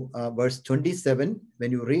 up to verse 27,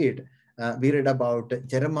 when you read, we read about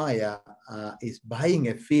Jeremiah is buying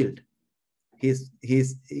a field.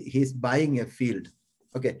 He's buying a field.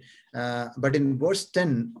 Okay, but in verse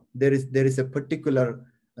 10, there is a particular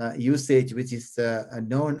usage which is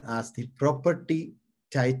known as the property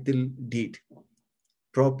title deed.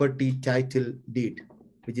 Property title deed,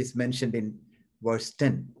 which is mentioned in verse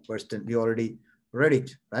 10. Verse 10, we already read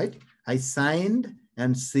it, right? I signed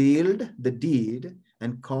and sealed the deed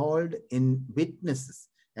and called in witnesses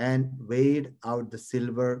and weighed out the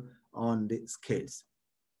silver on the scales.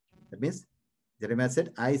 That means Jeremiah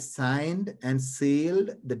said, I signed and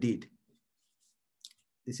sealed the deed.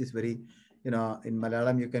 This is very, in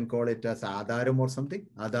Malayalam, you can call it as Adharam or something.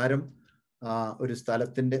 Adharam, ഒരു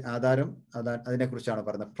സ്ഥലത്തിന്റെ ആധാരം അതിനെക്കുറിച്ചാണ്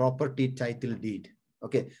പറയുന്നത്, property title deed.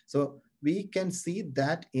 Okay, so we can see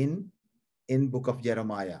that in book of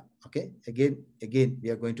Jeremiah. Okay, again we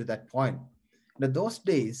are going to that point. In those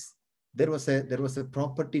days, there was a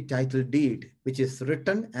property title deed which is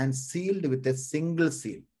written and sealed with a single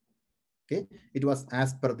seal. Okay, it was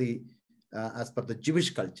as per the Jewish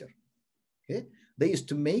culture. Okay, they used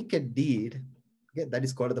to make a deed. Okay, that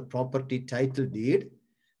is called the property title deed,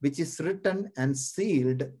 which is written and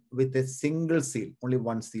sealed with a single seal. Only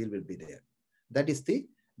one seal will be there. That is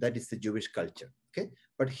the Jewish culture. Okay,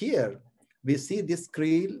 but here we see this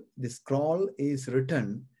scroll is written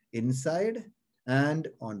inside and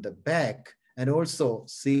on the back, and also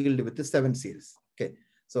sealed with the 7 seals. Okay,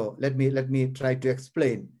 so let me try to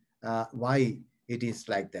explain why it is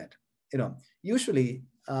like that. Usually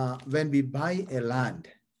when we buy a land,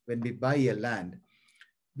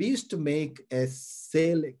 we used to make a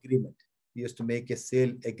sale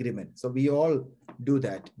agreement. So we all do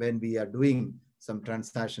that when we are doing some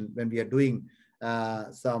transaction, when we are doing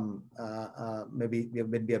maybe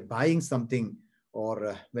when we are buying something, or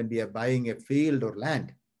when we are buying a field or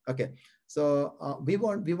land. Okay, so we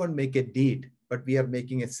won't make a deed, but we are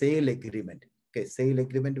making a sale agreement. Okay, sale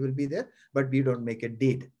agreement will be there, but we don't make a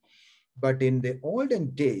deed. But in the olden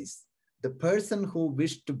days, the person who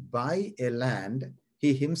wished to buy a land,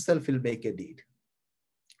 he himself will make a deed.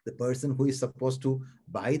 The person who is supposed to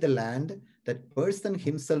buy the land, that person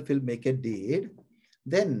himself will make a deed.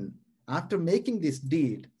 Then after making this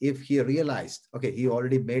deed, if he realized, okay, he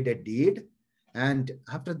already made a deed, and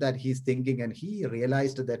after that he's thinking and he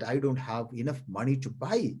realized that I don't have enough money to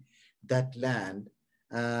buy that land,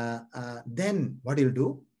 then what he'll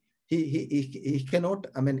do, he cannot,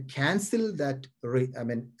 cancel that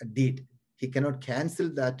deed. He cannot cancel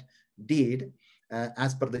that deed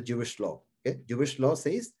as per the Jewish law. Okay? Jewish law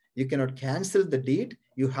says you cannot cancel the deed,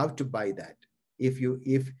 you have to buy that. If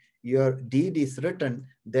your deed is written,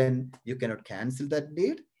 then you cannot cancel that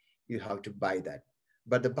deed, you have to buy that.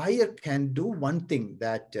 But the buyer can do one thing,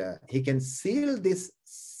 that he can seal this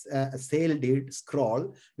sale deed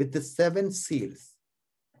scroll with the 7 seals.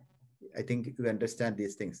 I think you understand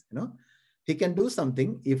these things. He can do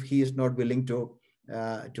something if he is not willing to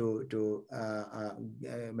I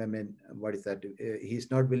mean, what is that?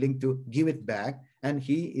 He's not willing to give it back, and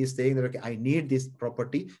he is saying that, okay, I need this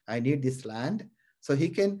property, I need this land. So he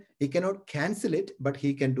cannot cancel it, but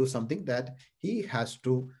he can do something that he has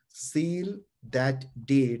to seal that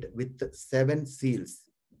deed with the 7 seals,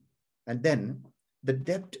 and then the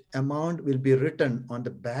debt amount will be written on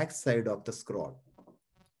the back side of the scroll.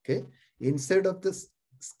 Okay, inside of the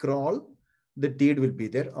scroll, the deed will be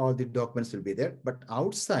there, all the documents will be there, but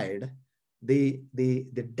outside the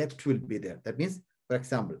debt will be there. That means, for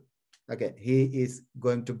example, okay, he is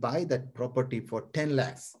going to buy that property for 10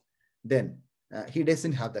 lakhs. Then he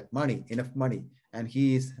doesn't have that money, enough money, and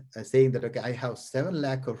he is saying that, okay, I have 7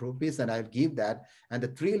 lakh of rupees and I'll give that, and the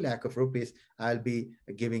 3 lakh of rupees I'll be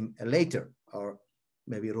giving later, or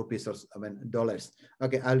maybe rupees, or I mean dollars.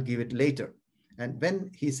 Okay, I'll give it later. And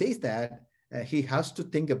when he says that, he has to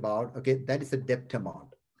think about, okay, that is a debt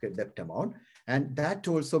amount, okay, debt amount, and that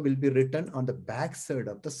also will be written on the back side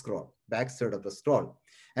of the scroll,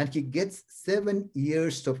 and he gets 7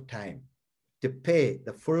 years of time to pay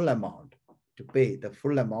the full amount.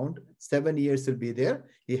 7 years will be there.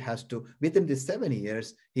 He has to, within the 7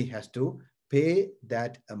 years, he has to pay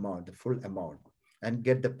that amount, the full amount, and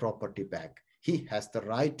get the property back. He has the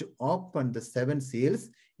right to open the 7 seals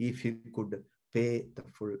if he could pay the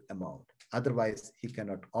full amount. Otherwise, he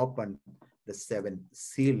cannot open the 7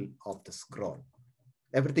 seal of the scroll.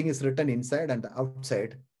 Everything is written inside and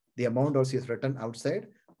outside. The amount also is written outside.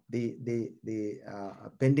 The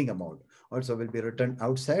pending amount also will be written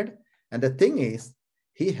outside. And the thing is,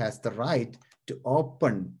 he has the right to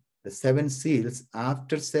open the 7 seals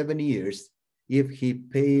after 7 years if he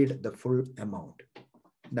paid the full amount.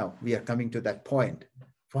 Now we are coming to that point,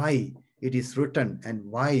 why it is written and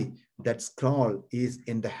why that scroll is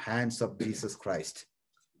in the hands of Jesus Christ.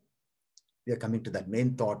 We are coming to that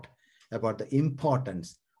main thought about the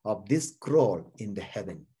importance of this scroll in the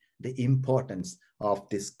heaven, the importance of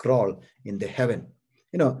this scroll in the heaven.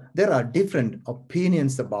 You know, there are different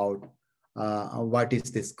opinions about what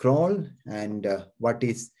is this scroll and what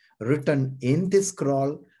is written in this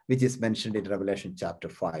scroll, which is mentioned in Revelation chapter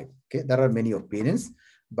 5. Okay, there are many opinions,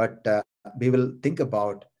 but we will think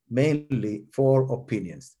about mainly 4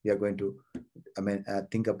 opinions. We are going to,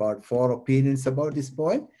 think about 4 opinions about this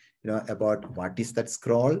point, you know, about what is that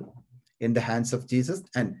scroll in the hands of Jesus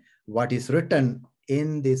and what is written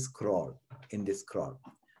in this scroll,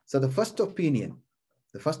 So the first opinion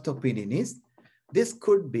is, this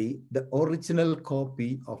could be the original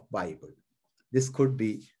copy of Bible. This could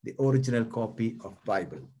be the original copy of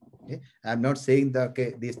Bible. Okay? I'm not saying that,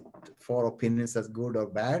 okay, these 4 opinions are good or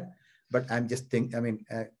bad, but I'm just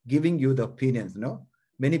giving you the opinions. No,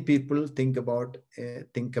 many people think about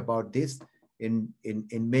this in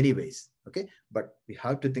many ways. Okay, but we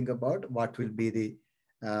have to think about what will be the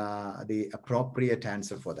appropriate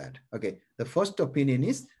answer for that. Okay, the first opinion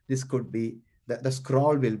is, this could be the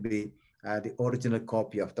scroll will be the original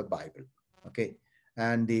copy of the Bible. Okay,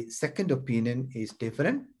 and the second opinion is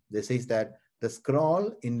different. This is that the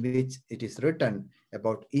scroll in which it is written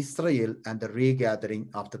about Israel and the regathering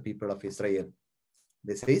of the people of Israel.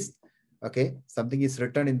 This is, okay, something is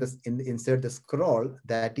written inside the scroll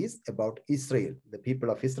that is about Israel, the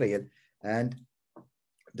people of Israel, and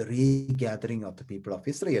the regathering of the people of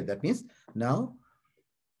Israel. That means now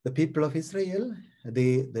the people of Israel,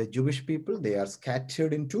 the Jewish people, they are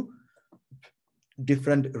scattered into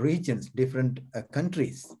different regions, different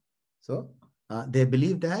countries. So they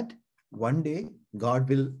believe that one day God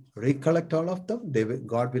will recollect all of them.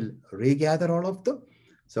 God will regather all of them.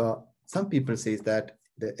 So some people say that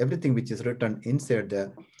everything which is written inside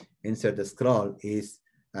the scroll is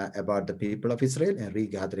about the people of Israel and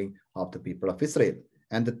regathering of the people of Israel.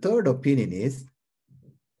 And the third opinion is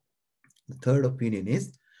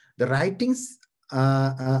the writings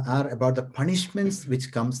are about the punishments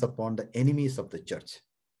which comes upon the enemies of the church.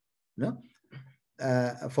 You know,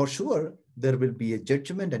 for sure there will be a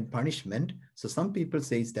judgment and punishment. So some people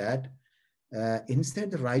say that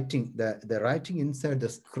inside the writing, the writing inside the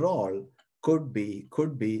scroll could be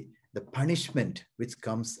the punishment which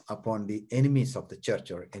comes upon the enemies of the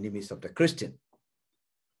church or enemies of the Christian.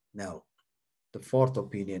 Now, the fourth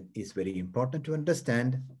opinion is very important to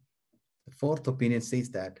understand. The fourth opinion says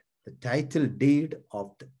that the title deed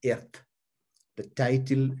of the earth,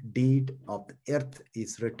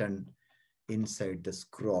 is written inside the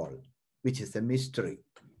scroll, which is a mystery.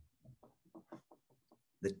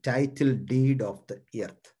 The title deed of the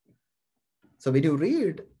earth. So when you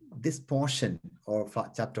read this portion of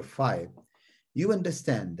chapter 5, you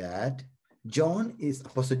understand that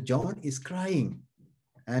Apostle John is crying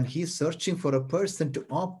and he's searching for a person to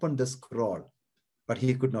open the scroll. but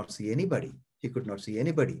he could not see anybody. He could not see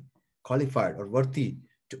anybody qualified or worthy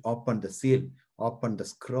to open the seal, open the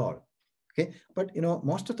scroll. Okay, but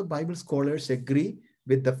most of the Bible scholars agree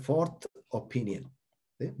with the fourth opinion.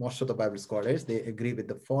 Okay? Most of the Bible scholars, they agree with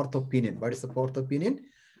the fourth opinion. What is the fourth opinion?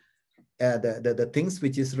 The things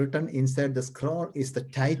which is written inside the scroll is the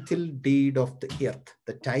title deed of the earth.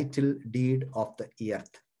 The title deed of the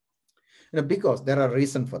earth. Because there are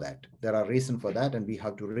reasons for that. There are reasons for that, and we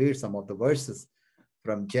have to read some of the verses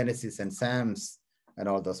from Genesis and Psalms and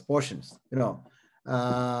all those portions. We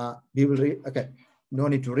will read. Okay, no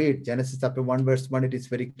need to read Genesis chapter 1 verse 1. It is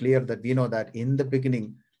very clear that we know that in the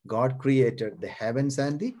beginning God created the heavens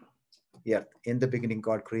and the earth. In the beginning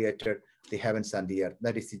God created the heavens and the earth.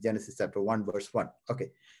 That is Genesis chapter 1 verse 1. Okay,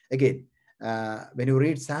 again, when you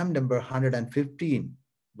read Psalm number 115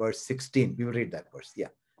 verse 16, we will read that verse.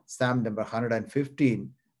 Yeah, Psalm number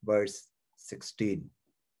 115 verse 16.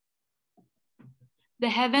 The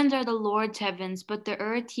heavens are the Lord's heavens, but the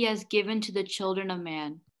earth he has given to the children of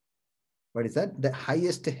man. What is that? The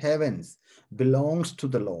highest heavens belongs to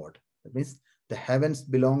the Lord. That means the heavens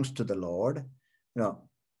belongs to the Lord.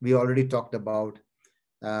 We already talked about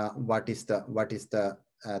what is the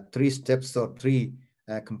three steps or three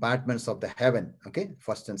compartments of the heaven. Okay,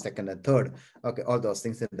 first and second and third. Okay, all those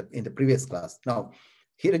things in the previous class. Now,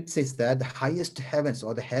 here it says that the highest heavens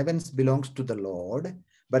or the heavens belongs to the Lord,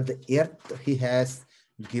 but the earth he has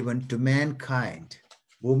given to mankind.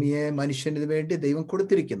 ഭൂമിയെ മനുഷ്യന് വേണ്ടി ദൈവം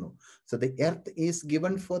കൊടുത്തിരിക്കുന്നു. So the earth is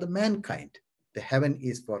given for the mankind. The heaven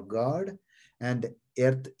is for God and the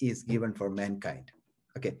earth is given for mankind.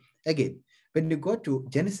 Okay, again, when you go to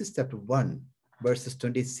Genesis chapter 1, verses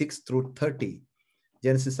 26 through 30,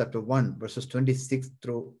 Genesis chapter 1, verses 26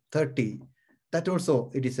 through 30, that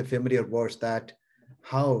also it is a familiar verse that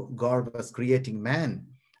how God was creating man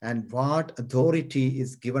and what authority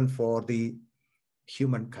is given for the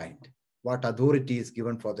humankind. What authority is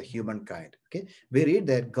given for the humankind. Okay, we read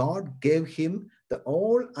that God gave him the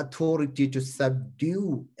all authority to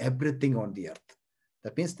subdue everything on the earth.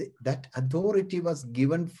 That means that authority was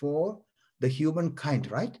given for the humankind,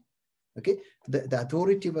 right? Okay, the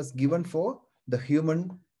authority was given for the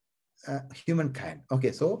humankind.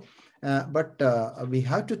 Okay, so but we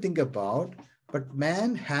have to think about, but man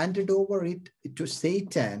handed over it to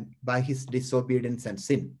Satan by his disobedience and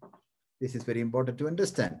sin. This is very important to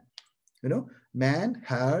understand. Man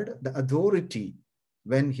had the authority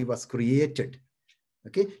when he was created.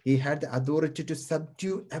 Okay, he had the authority to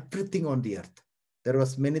subdue everything on the earth. There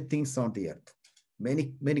was many things on the earth.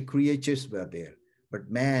 Many creatures were there,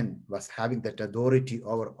 but man was having that authority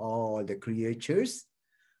over all the creatures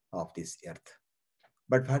of this earth.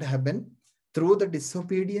 But what happened? Through the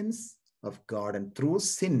disobedience of God and through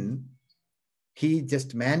sin,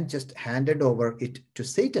 man just handed over it to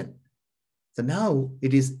Satan. So now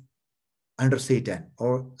it is under Satan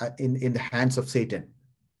or in the hands of Satan.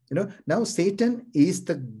 Now Satan is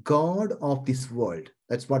the God of this world.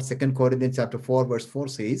 That's what 2 Corinthians chapter 4 verse 4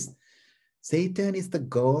 says. Satan is the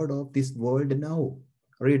God of this world now.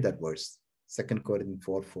 Read that verse, 2 Corinthians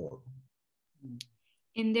 4:4.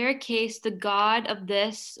 In their case, the God of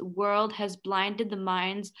this world has blinded the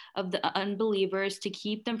minds of the unbelievers to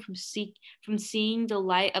keep them from seeing the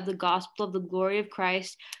light of the gospel of the glory of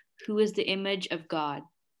Christ, who is the image of God.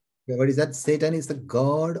 What is that? Satan is the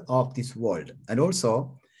God of this world. And also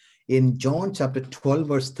in John chapter 12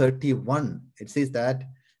 verse 31, it says that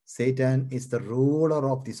Satan is the ruler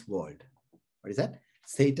of this world. What is that?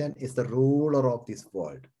 Satan is the ruler of this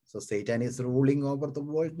world. So Satan is ruling over the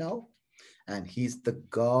world now, and he's the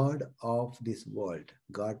God of this world.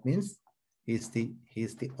 God means he's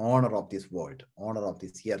the owner of this world, owner of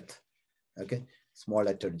this earth. Okay, small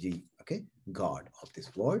letter G. Okay, God of this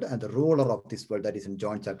world and the ruler of this world. That is in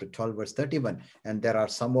John chapter 12 verse 31. And there are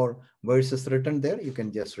some more verses written there. You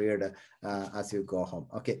can just read as you go home.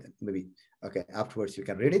 Okay, maybe. Okay, afterwards you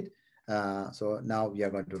can read it. So now we are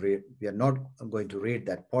going to read. We are not going to read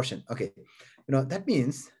that portion. Okay, that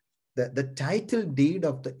means that the title deed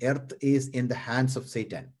of the earth is in the hands of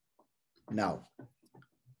Satan. Now,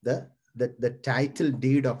 the title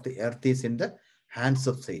deed of the earth is in the hands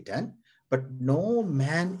of Satan. But no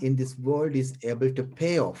man in this world is able to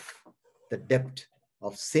pay off the debt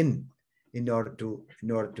of sin in order to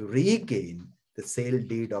regain the sale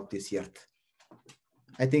deed of this earth.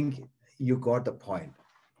 I think you got the point.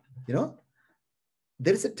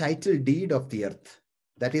 There is a title deed of the earth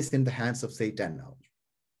that is in the hands of Satan now.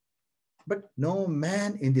 But no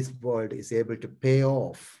man in this world is able to pay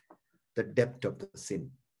off the debt of the sin.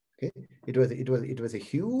 Okay, it was a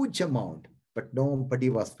huge amount. But nobody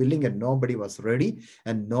was willing and nobody was ready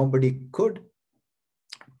and nobody could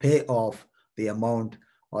pay off the amount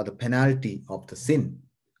or the penalty of the sin,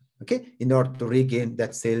 okay, in order to regain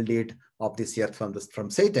that sale deed of this earth from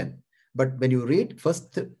Satan. But when you read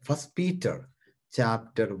First Peter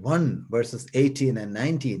chapter 1, verses 18 and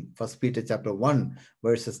 19, First Peter chapter 1,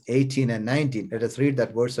 verses 18 and 19, let us read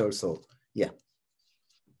that verse also. Yeah.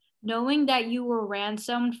 Knowing that you were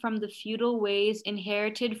ransomed from the futile ways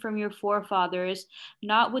inherited from your forefathers,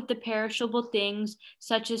 not with the perishable things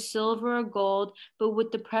such as silver or gold, but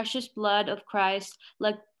with the precious blood of Christ,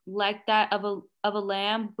 like that of a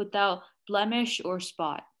lamb without blemish or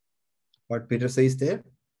spot. What Peter says there?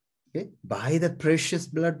 Okay. By the precious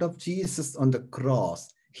blood of Jesus on the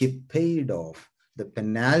cross, he paid off the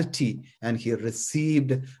penalty and he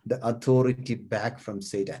received the authority back from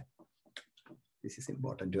Satan. This is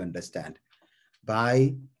important to understand.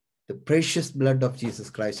 By the precious blood of Jesus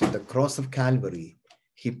Christ on the cross of Calvary,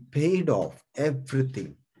 he paid off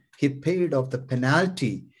everything. He paid off the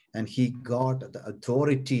penalty and he got the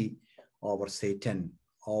authority over Satan,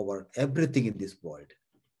 over everything in this world.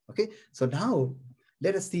 Okay, so now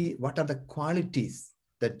let us see what are the qualities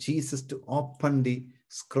that Jesus to open the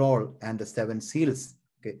scroll and the seven seals.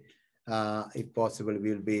 Okay, if possible,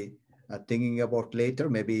 we'll be thinking about later.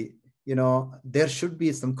 Maybe, you know, there should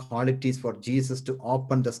be some qualities for Jesus to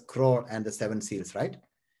open the scroll and the seven seals, right?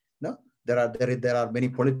 No, there are many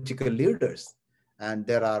political leaders, and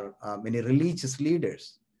there are many religious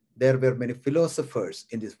leaders. There were many philosophers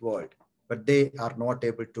in this world, but they are not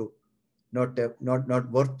able to,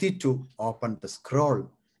 not worthy to open the scroll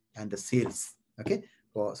and the seals. Okay,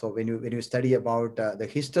 so when you study about the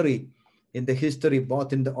history, in the history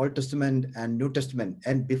both in the Old Testament and New Testament,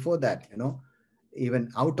 and before that, you know,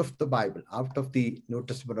 even out of the Bible, out of the New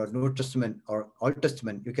Testament or Old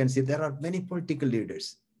Testament, you can see there are many political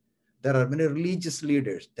leaders, there are many religious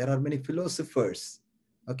leaders, there are many philosophers.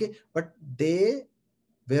 Okay, but they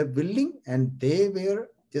were willing and they were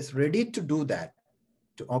just ready to do that,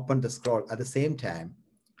 to open the scroll. At the same time,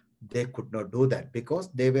 they could not do that because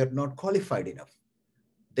they were not qualified enough.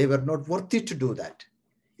 They were not worthy to do that.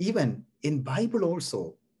 Even in Bible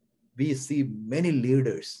also, we see many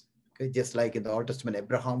leaders. Okay, just like in the Old Testament,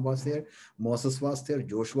 Abraham was there, Moses was there,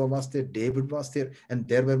 Joshua was there, David was there, and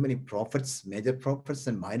there were many prophets, major prophets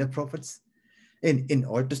and minor prophets. In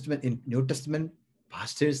Old Testament, in New Testament,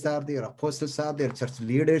 pastors are there, apostles are there, church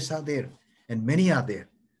leaders are there, and many are there,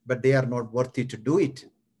 but they are not worthy to do it.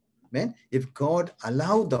 Man, if God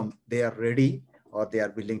allow them, they are ready or they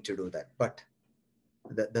are willing to do that. But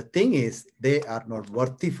the thing is, they are not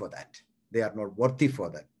worthy for that. They are not worthy for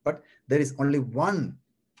that. But there is only one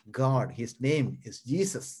God. His name is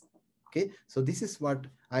Jesus. Okay, so this is what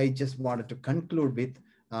I just wanted to conclude with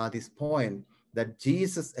this point, that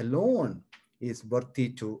Jesus alone is worthy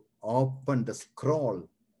to open the scroll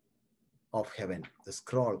of heaven, the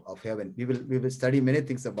scroll of heaven. We will study many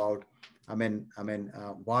things about,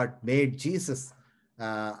 what made Jesus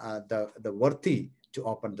the worthy to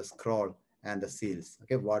open the scroll and the seals.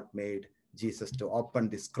 Okay, what made Jesus to open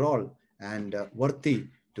the scroll and worthy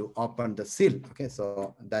to open the seal. Okay,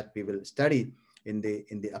 so that we will study in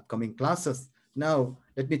the upcoming classes. Now,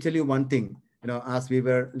 let me tell you one thing. You know, as we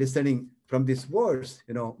were listening from this verse,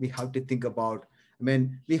 you know, we have to think about,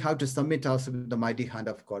 we have to submit ourselves to the mighty hand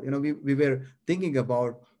of God. You know, we were thinking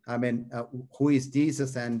about, who is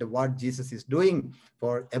Jesus and what Jesus is doing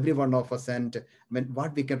for every one of us, and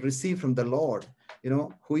what we can receive from the Lord. You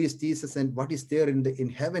know, who is Jesus and what is there in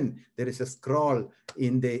heaven? There is a scroll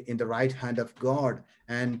in the right hand of God,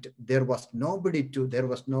 and there was nobody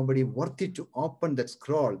worthy to open that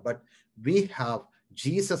scroll, but we have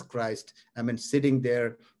Jesus Christ, sitting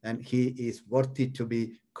there, and he is worthy to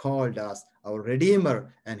be called as our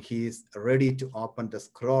Redeemer, and he is ready to open the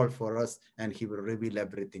scroll for us, and he will reveal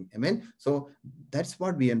everything. Amen. So that's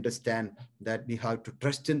what we understand, that we have to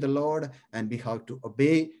trust in the Lord, and we have to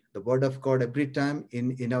obey the word of God every time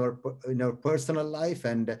in our personal life,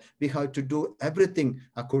 and we have to do everything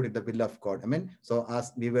according to the will of God. Amen. So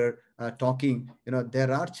as we were talking, you know,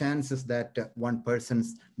 there are chances that one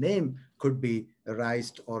person's name could be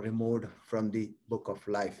erased or removed from the book of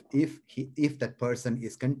life if that person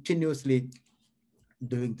is continuously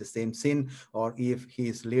doing the same sin, or if he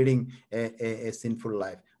is leading a sinful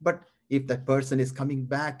life. But if that person is coming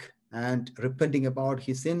back and repenting about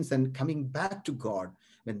his sins and coming back to God,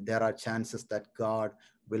 then there are chances that God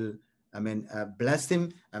will bless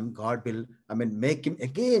him, and God will make him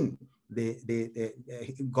again.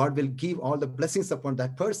 God will give all the blessings upon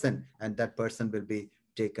that person, and that person will be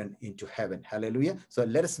taken into heaven. Hallelujah. So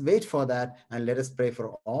let us wait for that, and let us pray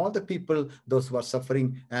for all the people, those who are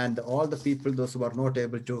suffering, and all the people, those who are not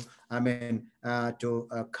able to,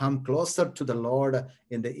 come closer to the Lord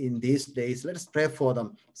in these days. Let us pray for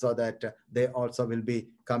them, so that they also will be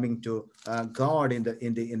coming to God in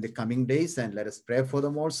the coming days. And let us pray for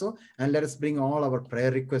them also, and let us bring all our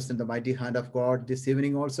prayer requests in the mighty hand of God this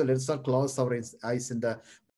evening also. Let us all close our eyes in the